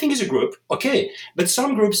that everything is a group, okay, but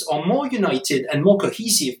some groups are more united and more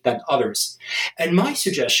cohesive than others. And my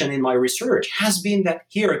suggestion in my research has been that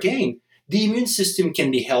here again, the immune system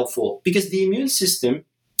can be helpful, because the immune system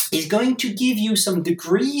is going to give you some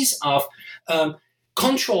degrees of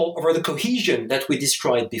control over the cohesion that we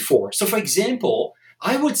described before. So, for example,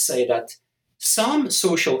 I would say that some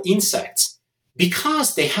social insects,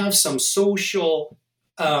 because they have some social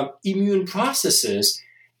immune processes,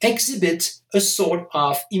 exhibit a sort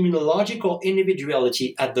of immunological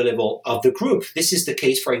individuality at the level of the group. This is the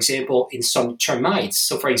case, for example, in some termites.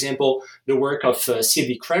 So, for example, the work of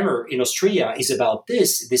Sylvie Kramer in Austria is about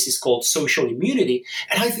this. This is called social immunity.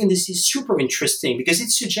 And I think this is super interesting because it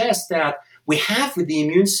suggests that we have with the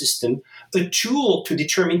immune system a tool to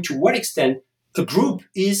determine to what extent a group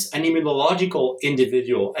is an immunological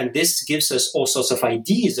individual. And this gives us all sorts of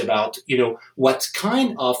ideas about, what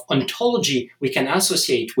kind of ontology we can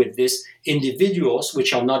associate with these individuals,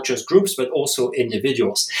 which are not just groups, but also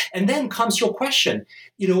individuals. And then comes your question,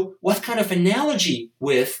 what kind of analogy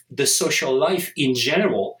with the social life in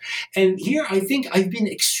general? And here I think I've been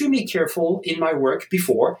extremely careful in my work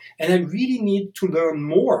before, and I really need to learn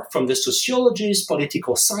more from the sociologists,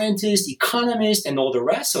 political scientists, economists, and all the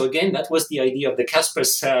rest. So again, that was the idea of the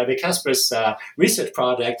Casper's research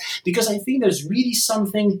project, because I think there's really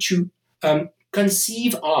something to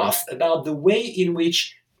conceive of about the way in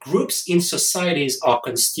which groups in societies are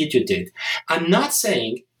constituted. I'm not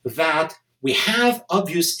saying that we have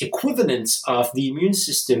obvious equivalents of the immune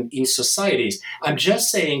system in societies. I'm just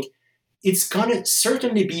saying it's going to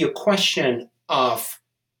certainly be a question of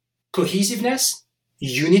cohesiveness,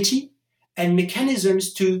 unity, and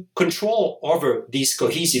mechanisms to control over this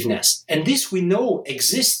cohesiveness. And this we know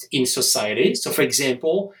exists in society. So, for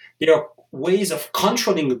example, there are ways of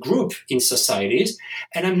controlling a group in societies.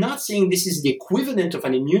 And I'm not saying this is the equivalent of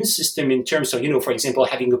an immune system in terms of, for example,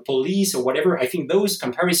 having a police or whatever. I think those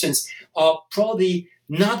comparisons are probably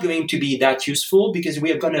not going to be that useful because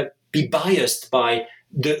we are going to be biased by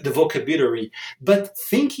the vocabulary. But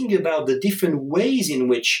thinking about the different ways in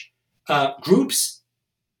which groups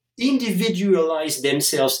individualize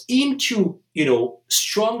themselves into,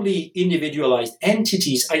 strongly individualized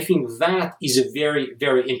entities, I think that is a very,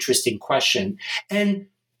 very interesting question. And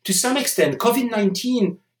to some extent,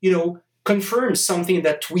 COVID-19, confirms something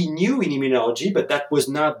that we knew in immunology, but that was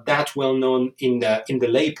not that well known in the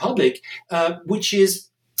lay public, which is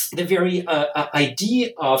the very idea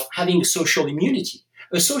of having social immunity.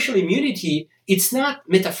 A social immunity, it's not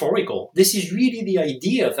metaphorical. This is really the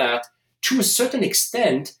idea that, to a certain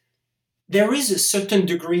extent, there is a certain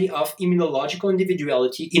degree of immunological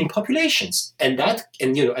individuality in populations, and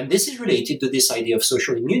this is related to this idea of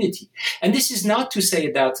social immunity. And this is not to say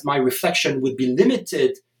that my reflection would be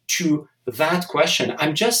limited to that question.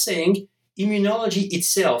 I'm just saying immunology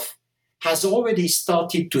itself has already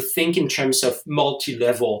started to think in terms of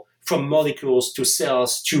multi-level, from molecules to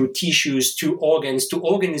cells to tissues to organs to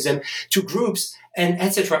organism to groups, and et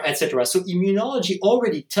cetera, et cetera. So immunology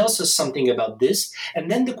already tells us something about this.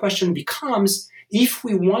 And then the question becomes, if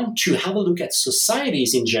we want to have a look at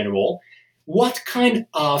societies in general, what kind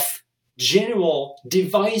of general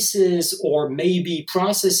devices or maybe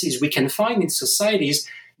processes we can find in societies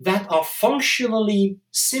that are functionally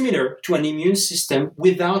similar to an immune system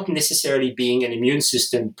without necessarily being an immune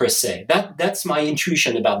system per se. That's my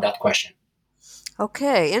intuition about that question.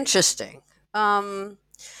 Okay, interesting.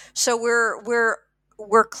 So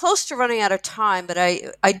we're close to running out of time, but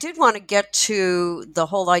I did want to get to the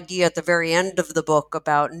whole idea at the very end of the book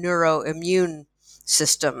about neuroimmune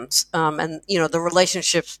systems, and the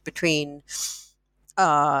relationships between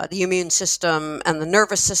the immune system and the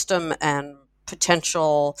nervous system, and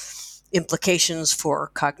potential implications for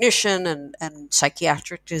cognition and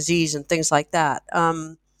psychiatric disease and things like that.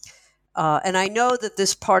 And I know that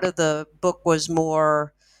this part of the book was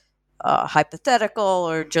more hypothetical,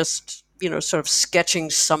 or just sort of sketching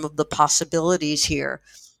some of the possibilities here.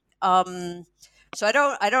 So I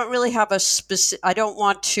don't really have I don't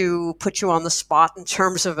want to put you on the spot in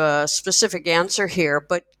terms of a specific answer here,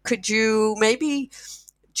 but could you maybe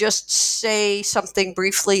just say something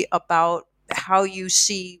briefly about how you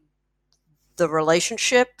see the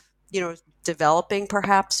relationship, developing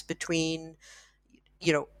perhaps between,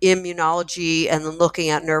 immunology and then looking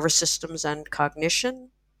at nervous systems and cognition?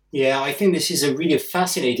 Yeah, I think this is a really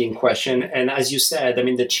fascinating question. And as you said,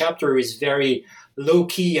 the chapter is very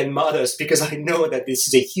low-key and modest because I know that this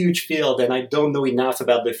is a huge field and I don't know enough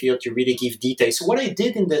about the field to really give details. So what I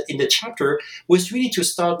did in the chapter was really to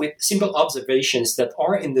start with simple observations that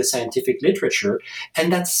are in the scientific literature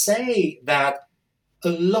and that say that a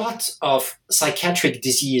lot of psychiatric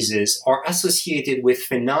diseases are associated with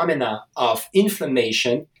phenomena of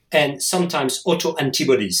inflammation and sometimes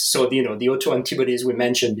autoantibodies. So, the autoantibodies we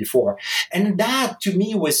mentioned before. And that, to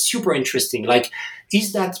me, was super interesting. Like,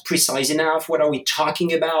 is that precise enough? What are we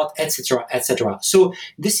talking about? Et cetera, et cetera. So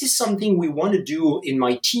this is something we want to do in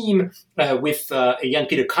my team with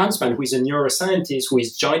Jan-Peter Kranzmann, who is a neuroscientist who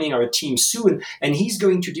is joining our team soon. And he's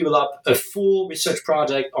going to develop a full research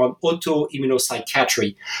project on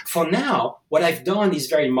autoimmunopsychiatry. For now, what I've done is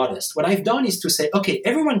very modest. What I've done is to say, okay,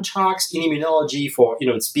 everyone talks in immunology for,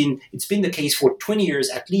 it's been the case for 20 years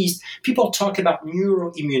at least. People talk about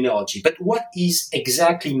neuroimmunology, but what is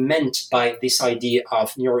exactly meant by this idea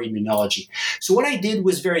of neuroimmunology? So what I did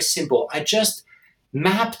was very simple. I just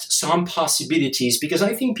mapped some possibilities, because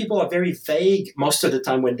I think people are very vague most of the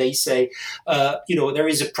time when they say, there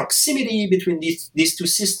is a proximity between these two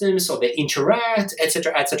systems, or they interact,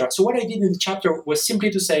 etc., etc. So what I did in the chapter was simply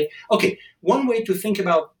to say, okay, one way to think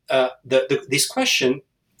about this question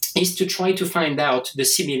is to try to find out the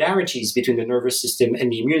similarities between the nervous system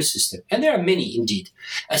and the immune system. And there are many indeed.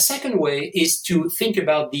 A second way is to think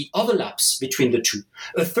about the overlaps between the two.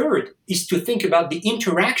 A third is to think about the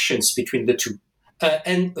interactions between the two.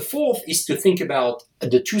 And the fourth is to think about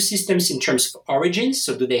the two systems in terms of origins.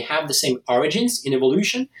 So do they have the same origins in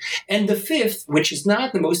evolution? And the fifth, which is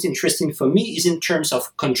not the most interesting for me, is in terms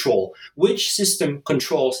of control. Which system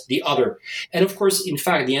controls the other? And of course, in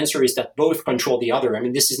fact, the answer is that both control the other. I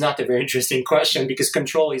mean, this is not a very interesting question, because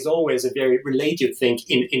control is always a very relative thing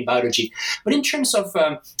in biology. But in terms of,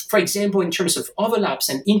 for example, in terms of overlaps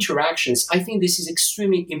and interactions, I think this is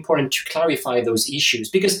extremely important to clarify those issues,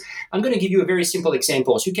 because I'm going to give you a very simple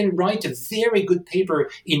example. So you can write a very good paper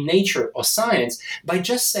in Nature or Science by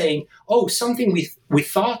just saying, oh, something we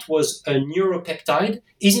thought was a neuropeptide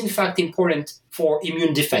is in fact important for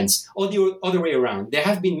immune defense, or the other way around. There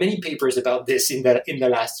have been many papers about this in the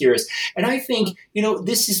last years. And I think,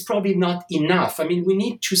 this is probably not enough. I mean, we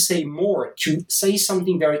need to say more, to say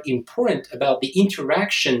something very important about the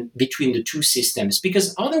interaction between the two systems,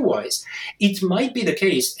 because otherwise it might be the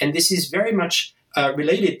case, and this is very much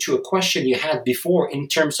related to a question you had before in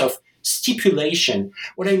terms of stipulation.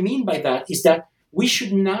 What I mean by that is that we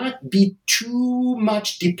should not be too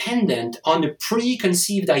much dependent on a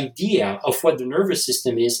preconceived idea of what the nervous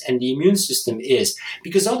system is and the immune system is,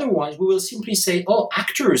 because otherwise we will simply say, oh,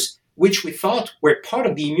 actors which we thought were part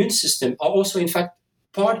of the immune system are also in fact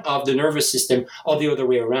part of the nervous system, or the other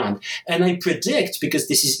way around. And I predict, because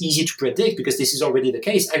this is easy to predict, because this is already the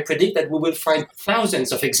case, I predict that we will find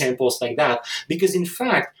thousands of examples like that, because in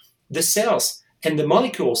fact, the cells and the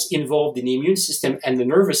molecules involved in the immune system and the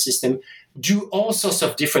nervous system do all sorts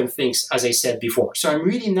of different things, as I said before. So I'm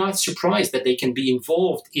really not surprised that they can be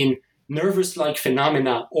involved in nervous-like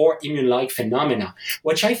phenomena or immune-like phenomena.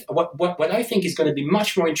 What I think is going to be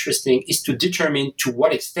much more interesting is to determine to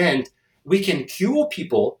what extent we can cure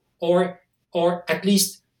people, or at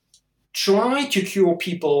least try to cure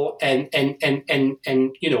people, and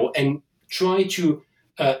try to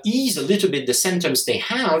ease a little bit the symptoms they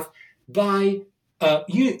have by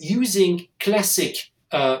using classic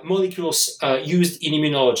molecules used in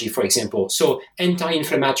immunology, for example. So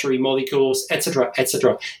anti-inflammatory molecules, etc.,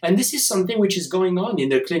 etc. And this is something which is going on in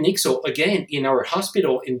the clinic. So again, in our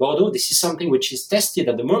hospital in Bordeaux, this is something which is tested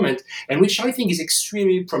at the moment, and which I think is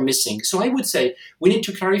extremely promising. So I would say we need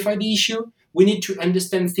to clarify the issue. We need to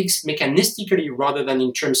understand things mechanistically rather than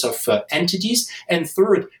in terms of entities. And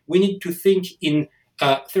third, we need to think in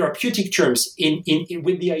therapeutic terms,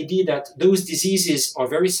 with the idea that those diseases are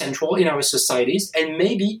very central in our societies, and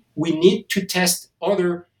maybe we need to test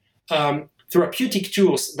other therapeutic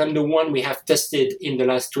tools than the one we have tested in the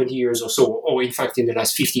last 20 years or so, or in fact in the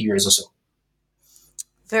last 50 years or so.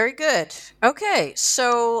 Very good. Okay,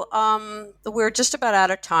 so we're just about out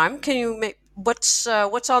of time. Can you make what's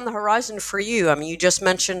on the horizon for you? I mean, you just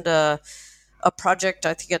mentioned a project,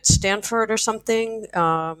 I think at Stanford or something.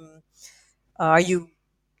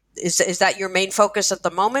 Is that your main focus at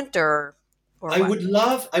the moment, or I would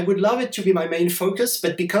love it to be my main focus,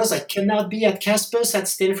 but because I cannot be at Caspers at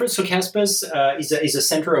Stanford, so Caspers is a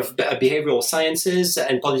center of behavioral sciences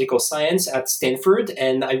and political science at Stanford,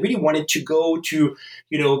 and I really wanted to go to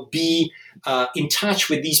be in touch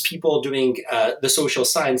with these people doing the social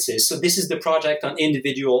sciences. So this is the project on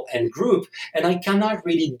individual and group, and I cannot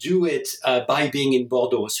really do it by being in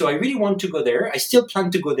Bordeaux. So I really want to go there. I still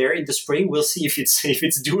plan to go there in the spring. We'll see if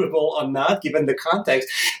it's doable or not, given the context.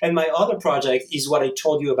 And my other project is what I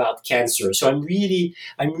told you about cancer. So I'm really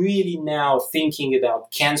now thinking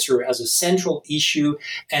about cancer as a central issue.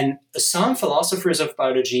 And some philosophers of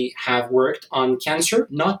biology have worked on cancer,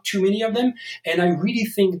 not too many of them. And I really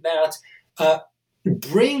think that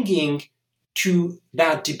bringing to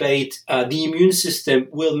that debate the immune system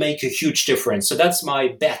will make a huge difference. So that's my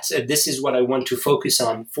bet. This is what I want to focus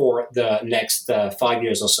on for the next 5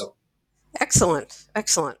 years or so. Excellent.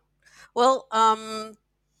 Well,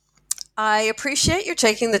 I appreciate you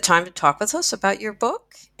taking the time to talk with us about your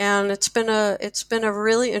book, and it's been a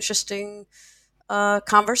really interesting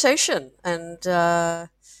conversation. And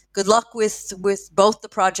good luck with both the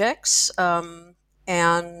projects.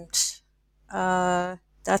 And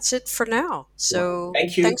that's it for now. So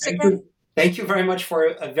thank you. Thanks again. Thank you very much for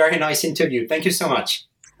a very nice interview. Thank you so much.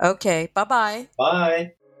 Okay. Bye-bye.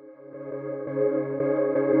 Bye.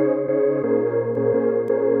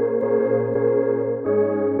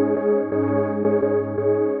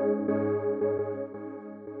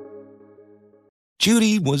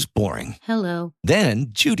 Judy was boring. Hello.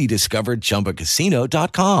 Then Judy discovered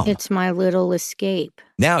ChumbaCasino.com. It's my little escape.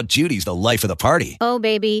 Now Judy's the life of the party. Oh,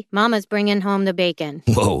 baby, mama's bringing home the bacon.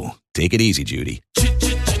 Whoa, take it easy, Judy.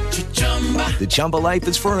 The Chumba life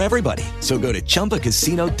is for everybody. So go to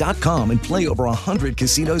ChumbaCasino.com and play over 100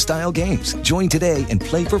 casino-style games. Join today and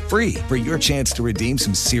play for free for your chance to redeem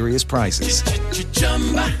some serious prizes.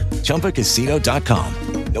 ChumbaCasino.com.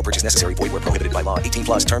 No purchase necessary. Void where prohibited by law. 18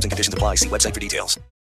 plus terms and conditions apply. See website for details.